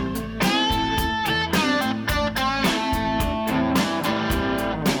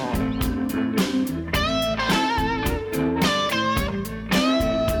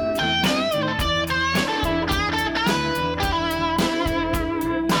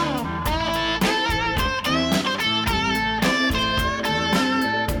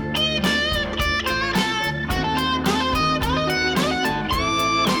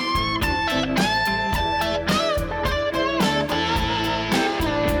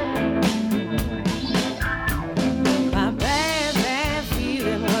 My bad, bad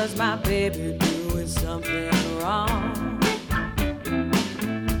feeling was my baby doing something wrong.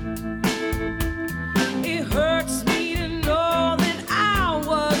 It hurts me to know that I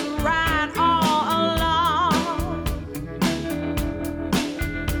was right all along.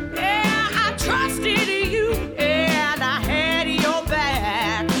 Yeah, I trusted you and I had your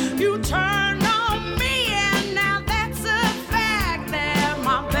back. You turned on me and now that's a fact. That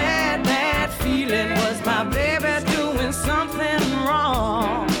my bad, bad feeling was my baby doing something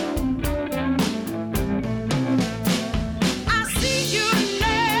wrong. I see you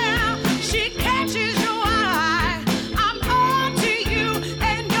now, she catches your eye. I'm on to you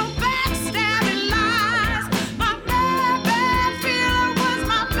and your backstabbing lies. My bad, bad feeling was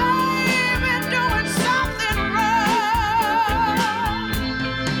my baby doing something wrong.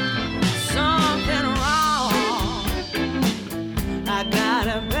 Something wrong. I got a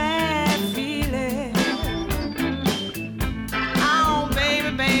bad feeling. Oh,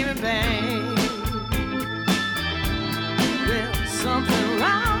 baby, baby, baby. Well, something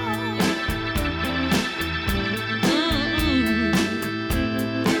wrong.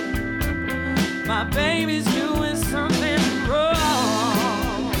 My baby's doing something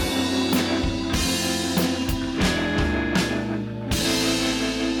wrong.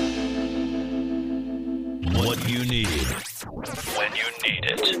 What you need when you need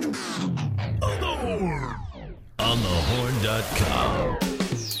it. On the Horn. On thehorn.com.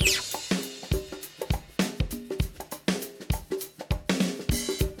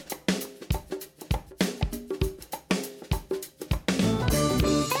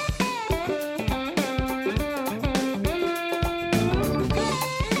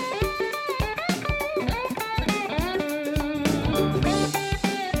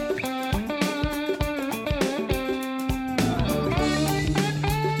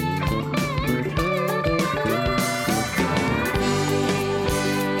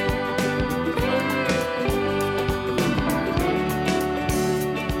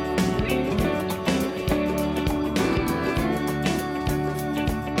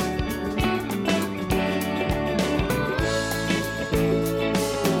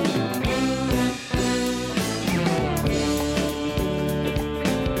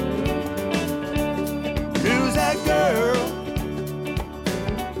 Who's that girl?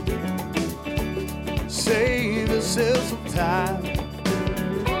 Save yourself some time.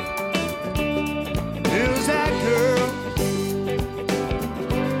 Who's that girl?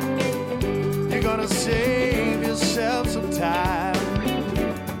 You're gonna save yourself some time.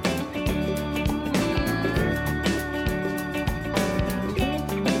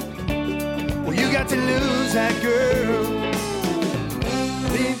 Well, you got to lose that girl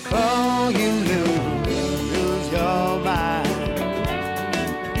before you lose your mind.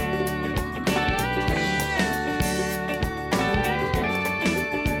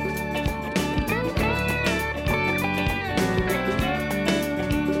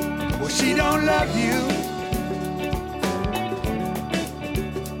 Well, she don't love you.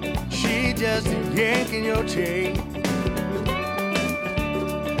 She just a yank in your chain.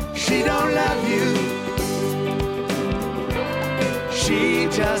 She don't love you. She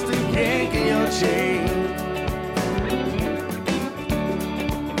just a yank in your chain.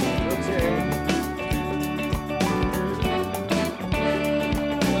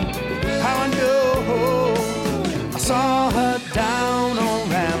 How I know I saw her down on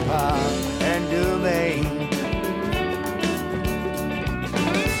Rampart and Domain.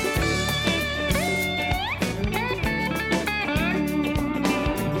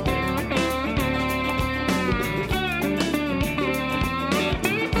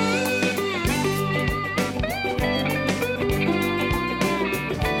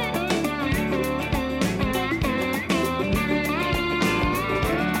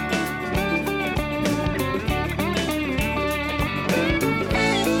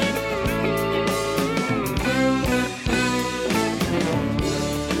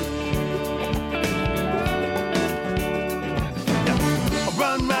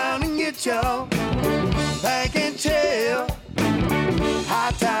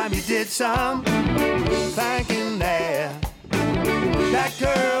 did some thinking there. That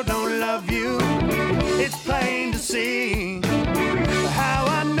girl don't love you. It's plain to see. How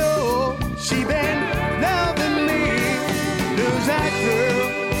I know she been loving me. Who's that girl?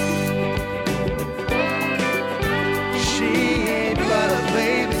 She ain't but a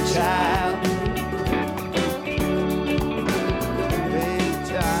baby child. Baby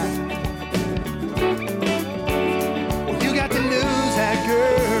child. Well, you got to lose that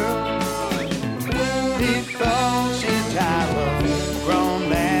girl before she's tired of grown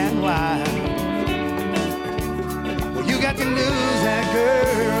man wild. Well, you got to lose that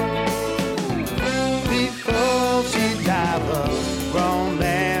girl before she's tired of grown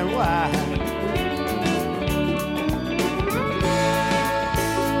man wild.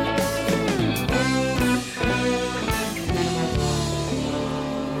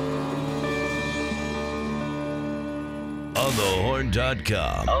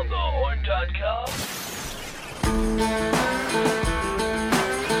 OnTheHorn.com. OnTheHorn.com.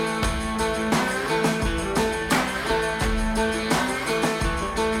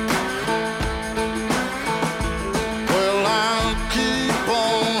 Well, I'll keep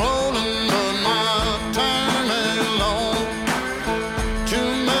on rolling, but my time ain't long. Too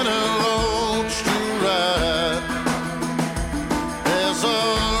many roads to ride. There's a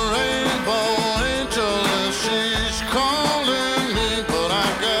rainbow angel and she's calling me, but I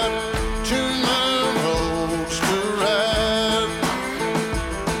got too many roads to ride.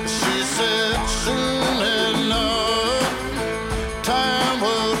 She said soon enough, time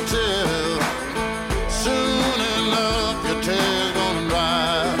will tell. Soon enough, your tail's gonna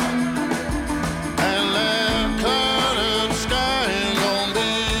dry, and that clouded sky ain't gonna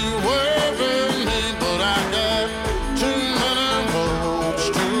be worrying me. But I got too many roads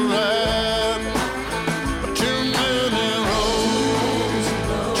to ride, too many roads,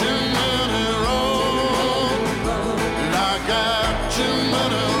 too many roads, and I got too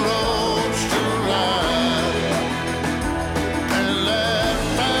many roads to ride, and that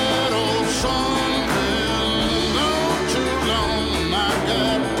fat old sun been on too long, and I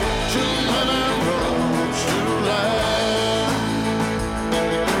got too many roads to ride.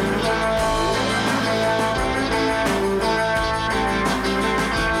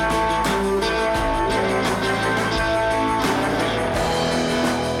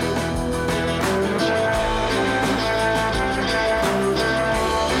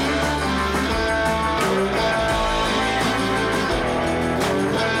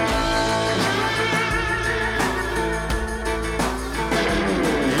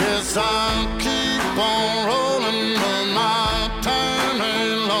 Yes, I'll keep on rolling, but my time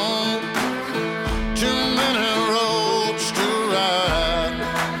ain't long. Too many roads to ride.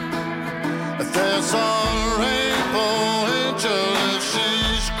 There's a rainbow angel and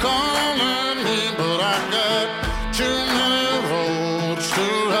she's calling me, but I got too many roads to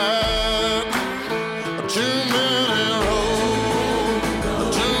ride. Too many roads,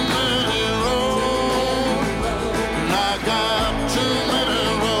 too many roads, and I got too many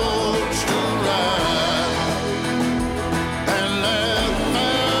roads to ride, and that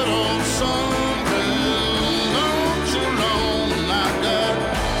fat old sun been on too long, and I got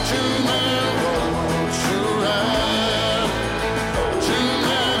too many roads to ride, too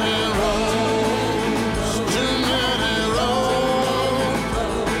many roads, too many roads,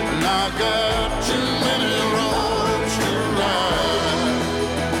 and I got too many roads to ride,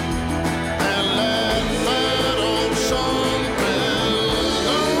 and that fat old sun been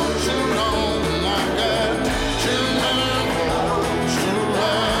on too long, and I got too many roads to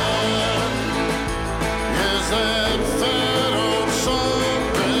ride. Yes, that fat old sun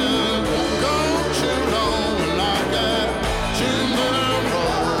been gone too long, and I got too many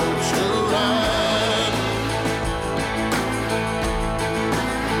roads to ride.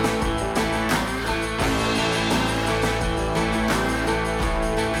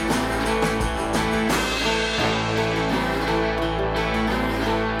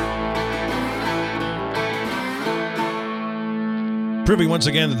 Proving once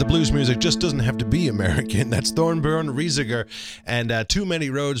again that the blues music just doesn't have to be American. That's Thornburn Riesiger and Too Many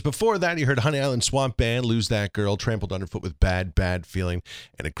Roads. Before that, you heard Honey Island Swamp Band, Lose That Girl, Trampled Underfoot with Bad, Bad Feeling,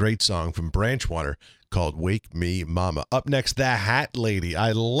 and a great song from Branchwater called Wake Me Mama. Up next, The Hat Lady.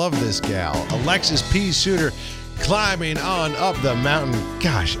 I love this gal. Alexis P. Suter climbing on up the mountain.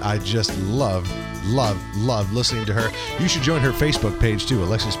 Gosh, I just love listening to her. You should join her Facebook page too,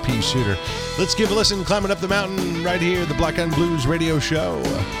 Alexis P. Suter. Let's give a listen, climbing up the mountain right here, the Black and Blues Radio Show.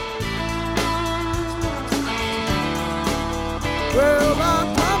 Well,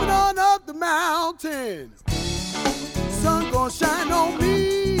 I'm climbing on up the mountain. Sun gonna shine on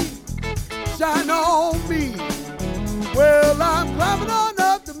me.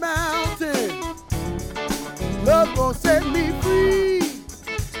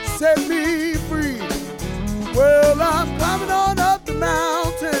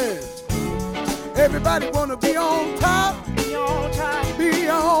 Everybody wanna be on top. Be on top. Be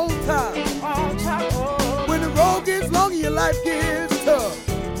on top. On top. Oh. When the road gets long and your life gets tough,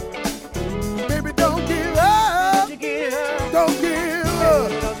 baby, don't give up. Don't give up. Don't give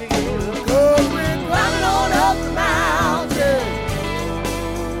up. Cause we're climbing on up the mountain.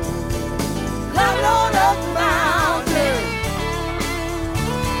 Climbing on up the mountain.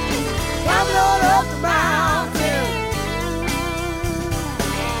 Climbing on up the mountain.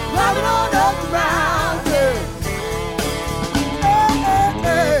 Climbing on up the mountain. Hey, hey,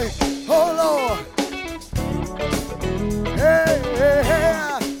 hey. Oh, Lord. Hey, hey, hey.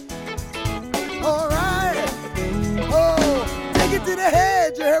 All right. Oh, take it to the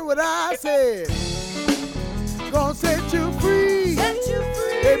head. You heard what I said. Gonna set you free. Set you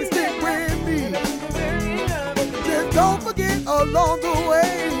free. Baby, stick with me. Just don't forget along the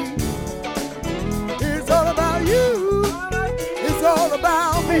way. It's all about you. It's all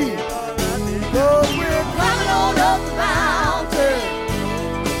about me. Cause we're climbing on up the mountain.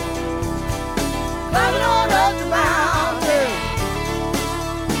 Climbing on up the mountain.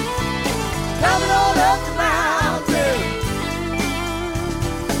 Climbing on up the mountain.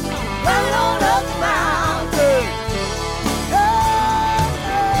 Climbing on up the mountain. Hey,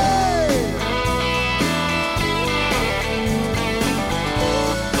 hey.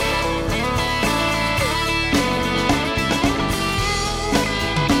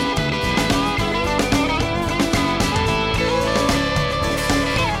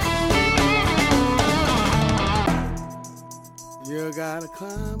 You gotta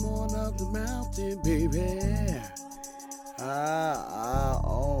climb on up the mountain, baby.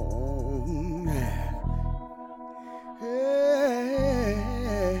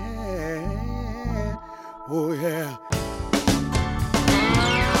 Oh, yeah.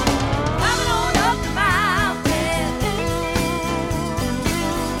 Climbing on up the mountain.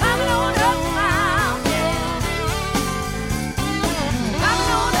 Climbing on up the mountain.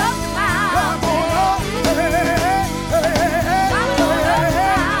 Climbing on up the mountain.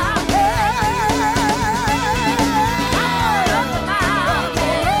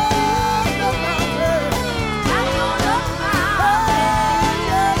 Climbing on up the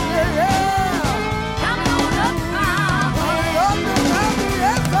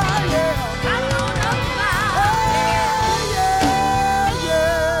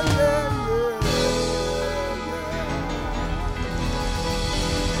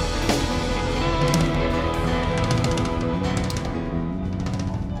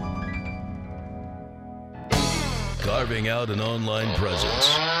Carving out an online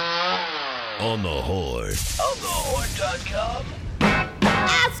presence on the Horde. OnTheHorde.com.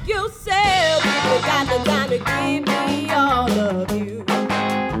 Ask yourself if you got the time to give me all of you.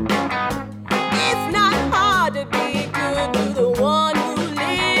 It's not hard to be good to the one who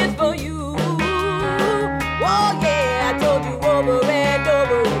lives for you. Oh yeah, I told you over and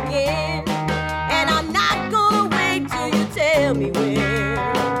over again, and I'm not gonna wait till you tell me when.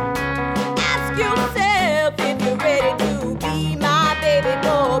 Ask yourself if you're ready to be my baby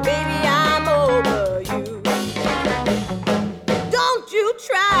boy, baby, I'm over you. Don't you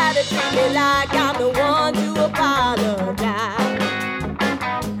try to treat me like I'm the one to apologize.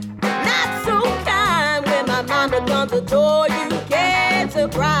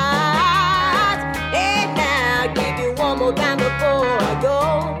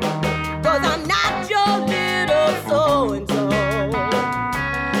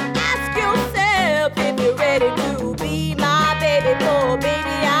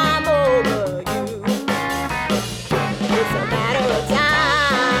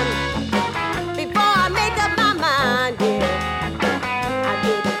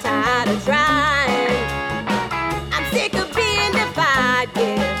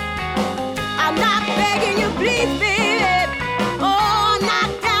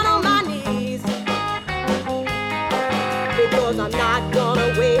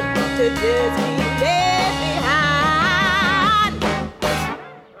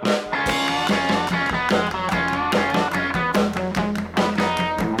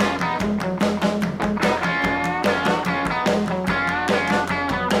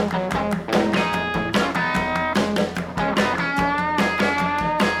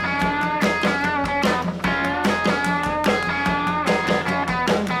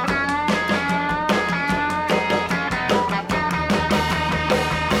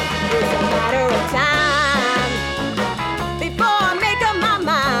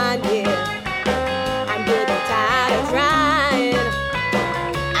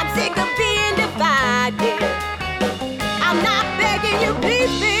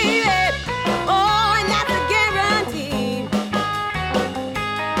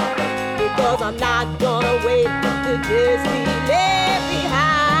 'cause I'm not gonna wait to just be left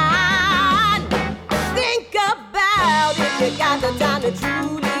behind. Think about if you got the time to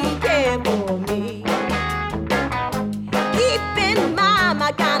truly care for me. Keep in mind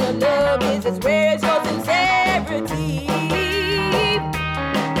my kind of love is as rare as your sincerity.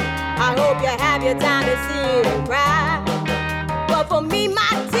 I hope you have your time to sit and cry, but for me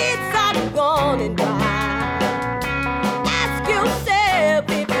my tears are gone and dry. Ask yourself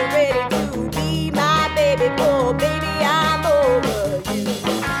if you're ready to be my baby, for baby I'm over you.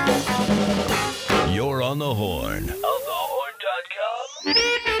 You're on the horn.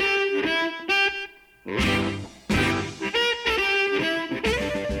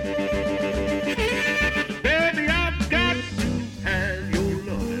 Baby, I've got to have your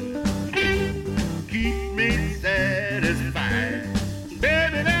loving. Keep me satisfied.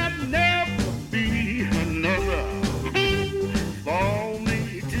 Baby, there'll never be another for me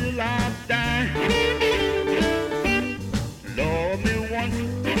till I die. Love me once,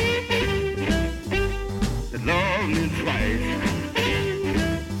 love me twice.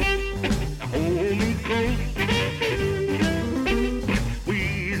 Hold me close,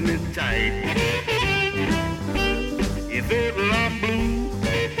 squeeze me tight. If ever I'm blue,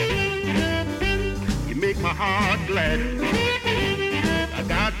 you make my heart glad. I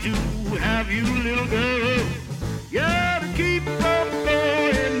got to have you, little girl. Yeah, to keep on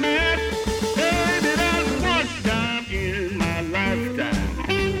going mad. Baby, that's one time in my lifetime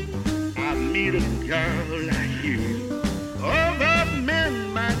I meet a girl like you. Other men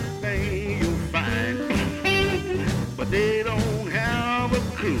might think you're fine, but they don't have a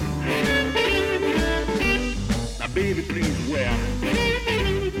clue. Now, baby, please wear,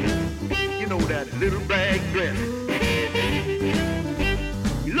 you know, that little black dress.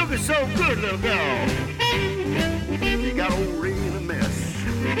 You're looking so good, little girl. You got old ring in a mess.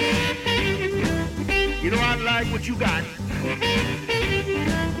 You know, I like what you got.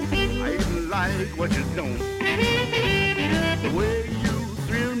 I even like what you don't. The way you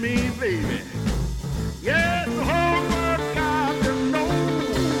thrill me, baby. Yes, the whole world got to know.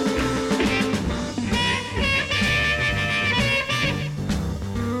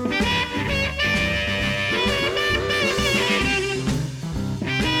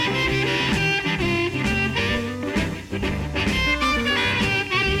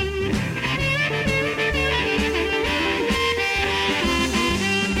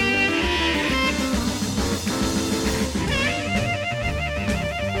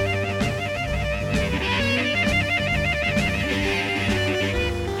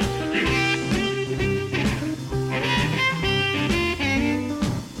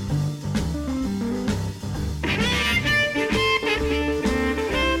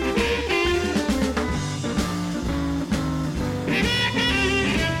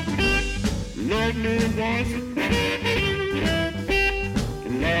 Love me once,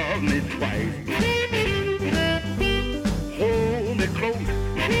 love me twice. Hold me close,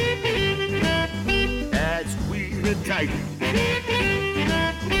 and squeeze me tight.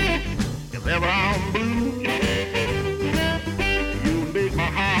 If ever I'm blue, you make my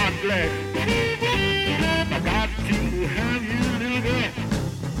heart glad. I got to have you, little girl.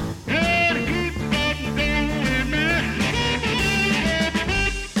 Yeah, to keep on going, man.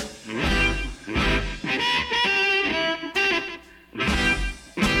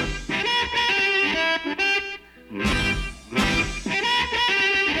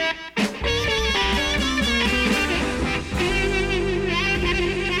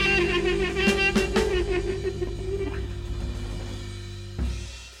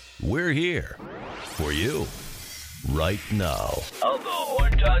 We're here for you right now.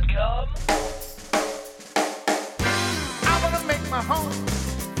 OnTheHorn.com. I wanna make my home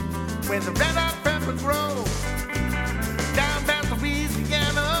where the red hot pepper grows. Down past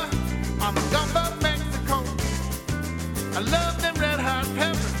Louisiana, on the Gulf of Mexico. I love them red hot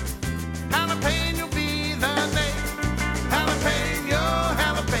peppers. Jalapeno be the name. Jalapeno,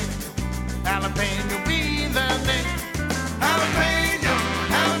 jalapeno, jalapeno be the name. Jalapeno,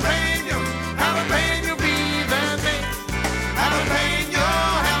 jalapeno, jalapeno be the name. Jalapeno,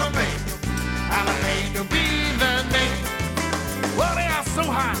 jalapeno, jalapeno be the name. Well, they are so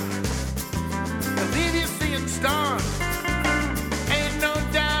hot, they leave you seeing stars. Ain't no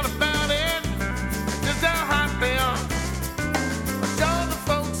doubt about it, just how hot they are. But all the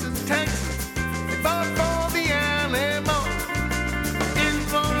folks in Texas, they fought for the Alamo. Didn't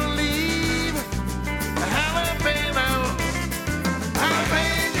wanna leave the jalapeno.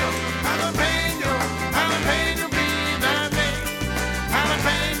 Jalapeno, jalapeno, jalapeno be the name.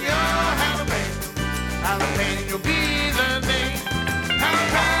 Jalapeno, jalapeno, jalapeno be the name.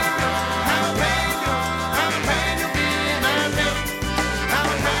 Jalapeno, jalapeno.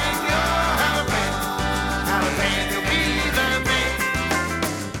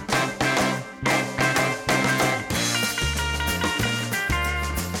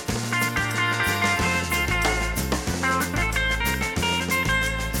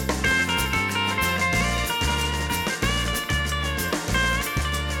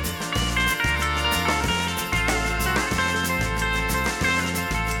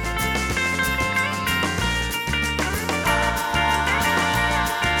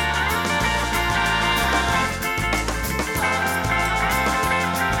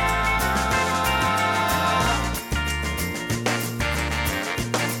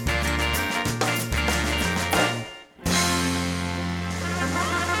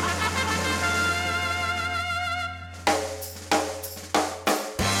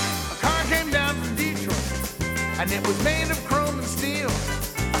 was made of chrome and steel.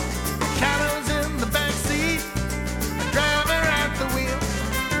 Shadows in the back seat, driver at the wheel.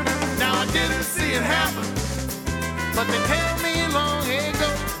 Now I didn't see it happen, but they tell me long ago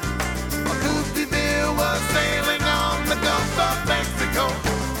a Coopville was sailing on the Gulf of Mexico.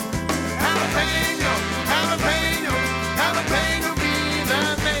 Jalapeno, jalapeno, jalapeno be the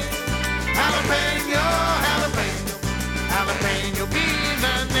name. Jalapeno, jalapeno, jalapeno be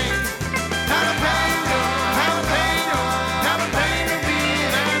the name. Jalapeno, jalapeno, jalapeno be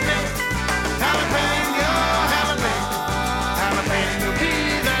the name. Jalapeno, jalapeno, jalapeno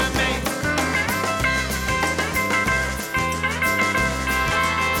be the name.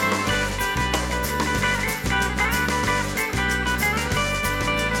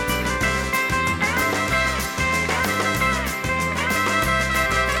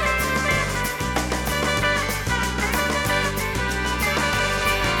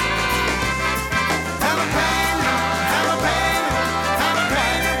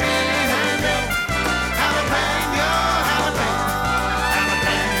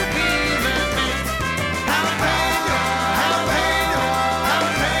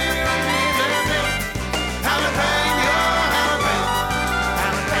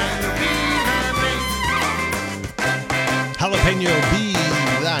 Jalapeno be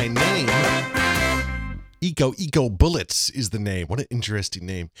thy name. Eco Bullets is the name. What an interesting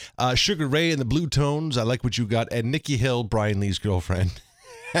name. Sugar Ray and the Blue Tones, I Like What You Got, and Nikki Hill, Brian Lee's girlfriend.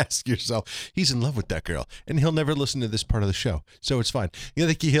 Ask yourself, he's in love with that girl, and he'll never listen to this part of the show, so it's fine.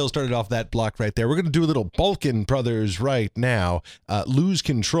 Nikki Hill started off that block right there. We're going to do a little Balkan Brothers right now. Lose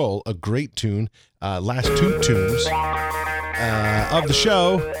Control, a great tune. Last two tunes of the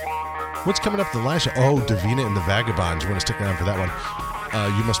show. What's coming up the last show? Oh, Davina and the Vagabonds. We're going to stick around for that one.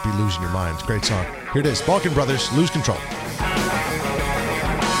 You Must Be Losing Your Mind. Great song. Here it is. Balkan Brothers, Lose Control.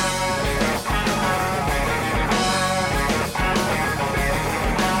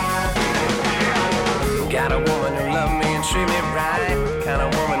 Got a woman who love me and treat me right. Kind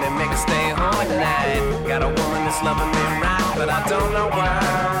of woman that make her stay home at night. Got a woman that's loving me right, but I don't know why.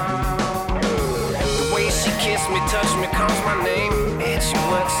 The way she kissed me, touched me, calls my name, and she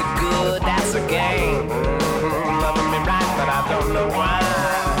works so good, that's a game. Loving me right, but I don't know why.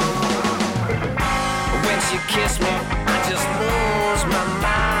 When she kissed me, I just lose my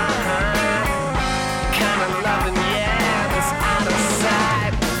mind. Kind of loving, yeah, that's out of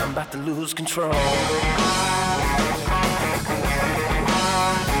sight. I'm about to lose control.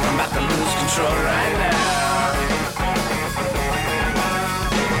 I'm about to lose control right now.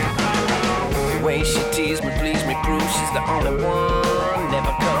 The way she teased me, pleased me, proves she's the only one.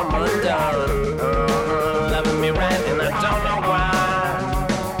 Never come undone. Loving me right, and I don't know why.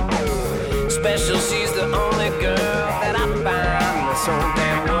 Special, she's the only girl that I find in this whole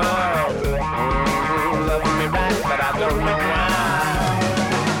damn world. Loving me right, but I don't know why.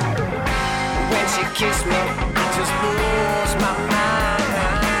 When she kissed me, I just lose my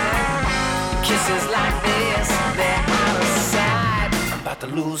mind. Kisses like this, they're out of sight. I'm about to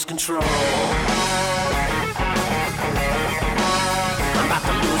lose control. I'm about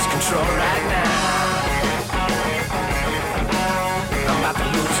to lose control right now. I'm about to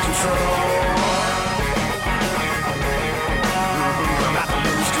lose control. I'm about to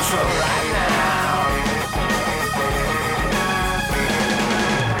lose control right now.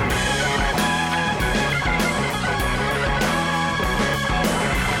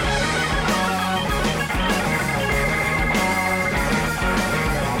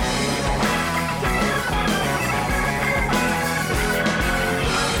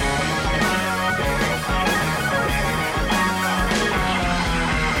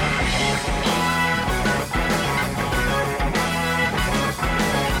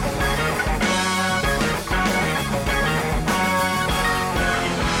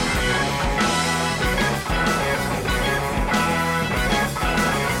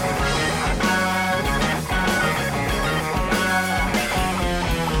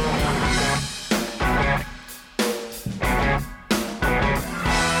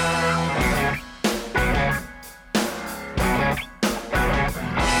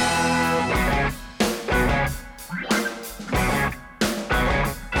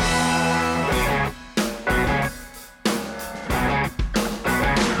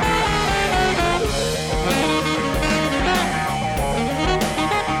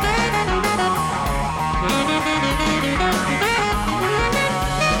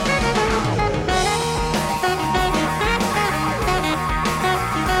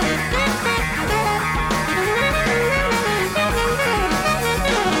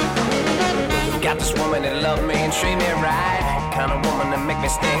 Treat me right, kind of woman that make me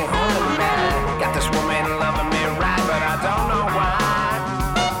stay home at night. Got this woman loving me right,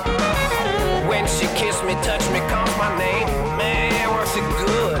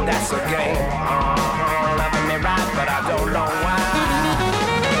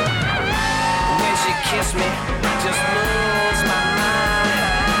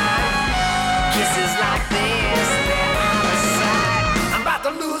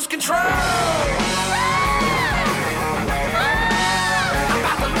 control. I'm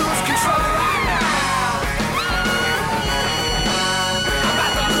about to lose control right now. I'm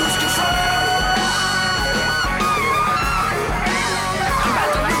about to lose control. I'm about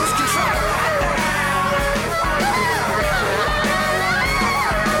to lose control right now.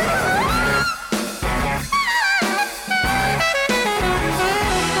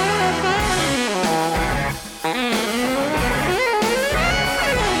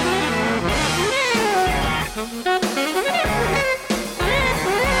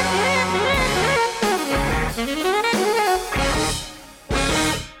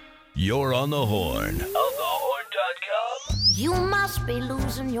 You're on the horn. You must be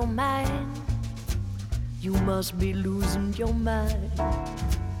losing your mind. You must be losing your mind.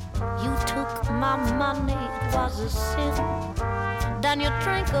 You took my money, it was a sin. Then you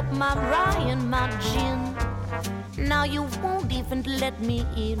drank up my rye and my gin. Now you won't even let me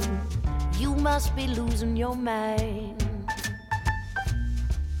in. You must be losing your mind.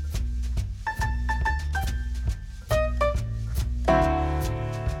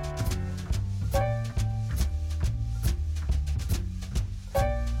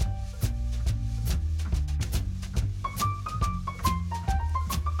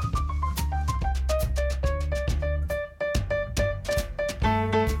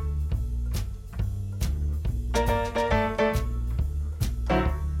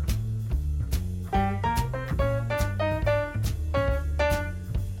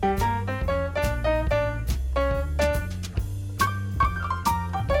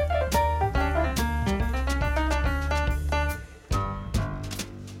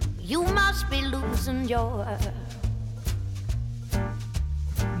 You must be losing your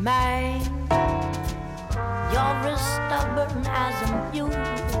mind. You're as stubborn as a mule,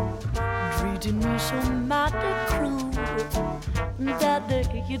 treating me so mighty cruel. That day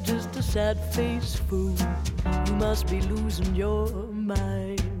you're just a sad-faced fool. You must be losing your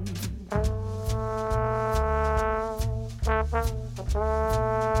mind.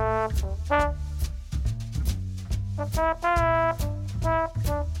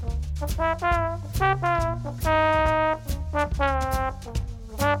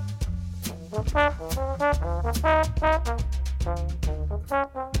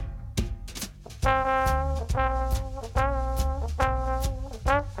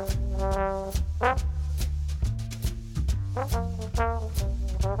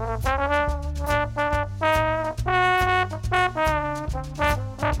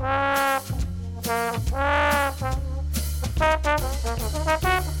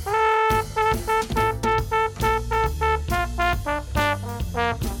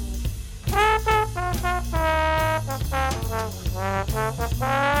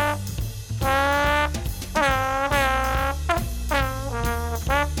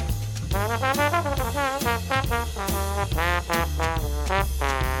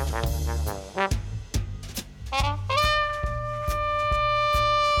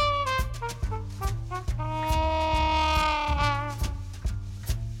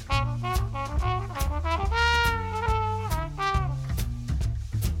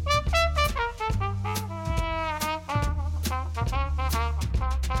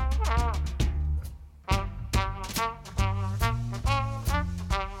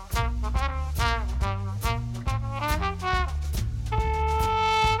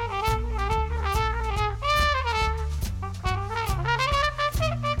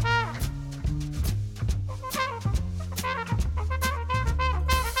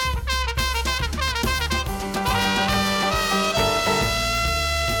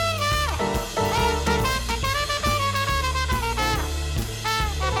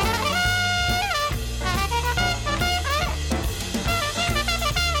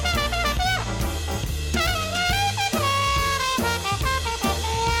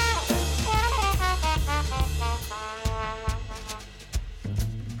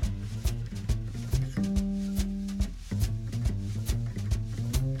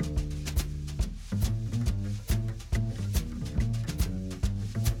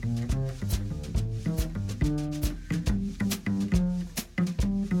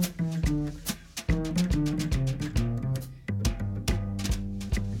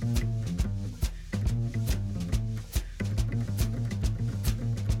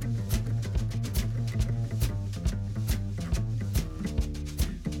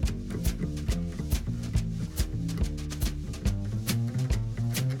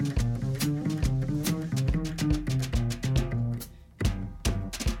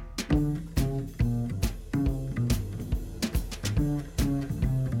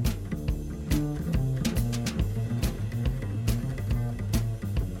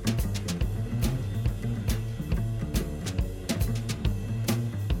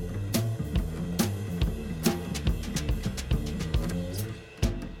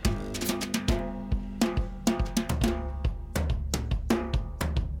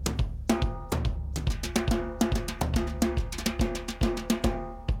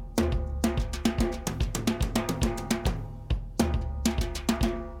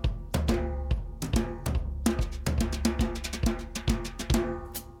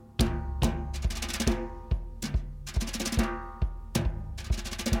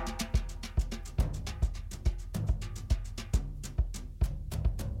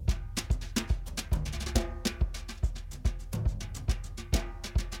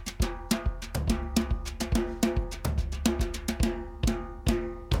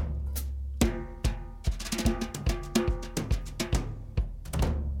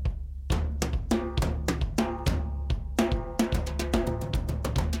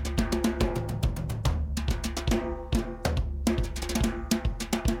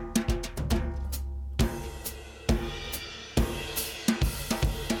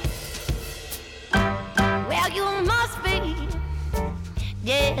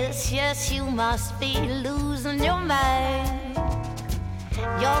 Yes, yes, you must be losing your mind.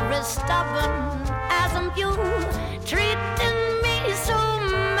 You're as stubborn as a mule, treating me so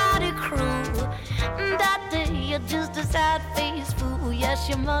mighty cruel. That day you're just a sad-faced fool. Yes,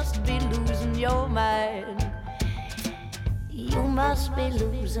 you must be losing your mind. You must be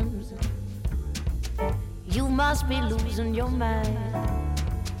losing. You must be losing your mind.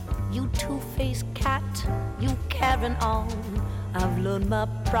 You two-faced cat, you carrying on. I've learned my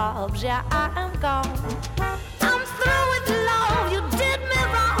props, yeah, I am gone. I'm through with love, you did me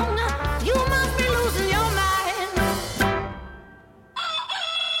wrong. You must be losing your mind.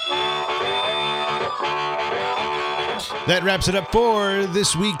 That wraps it up for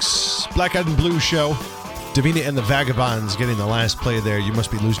this week's Black Eyed and Blue show. Davina and the Vagabonds getting the last play there. You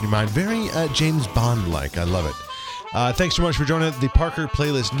must be losing your mind. Very James Bond-like. I love it. Thanks so much for joining the Parker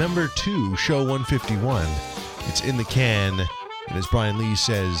Playlist number 2, show 151. It's in the can. And as Brian Lee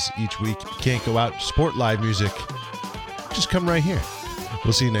says each week, you can't go out, support live music. Just come right here.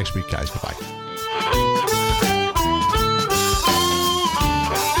 We'll see you next week, guys. Bye-bye.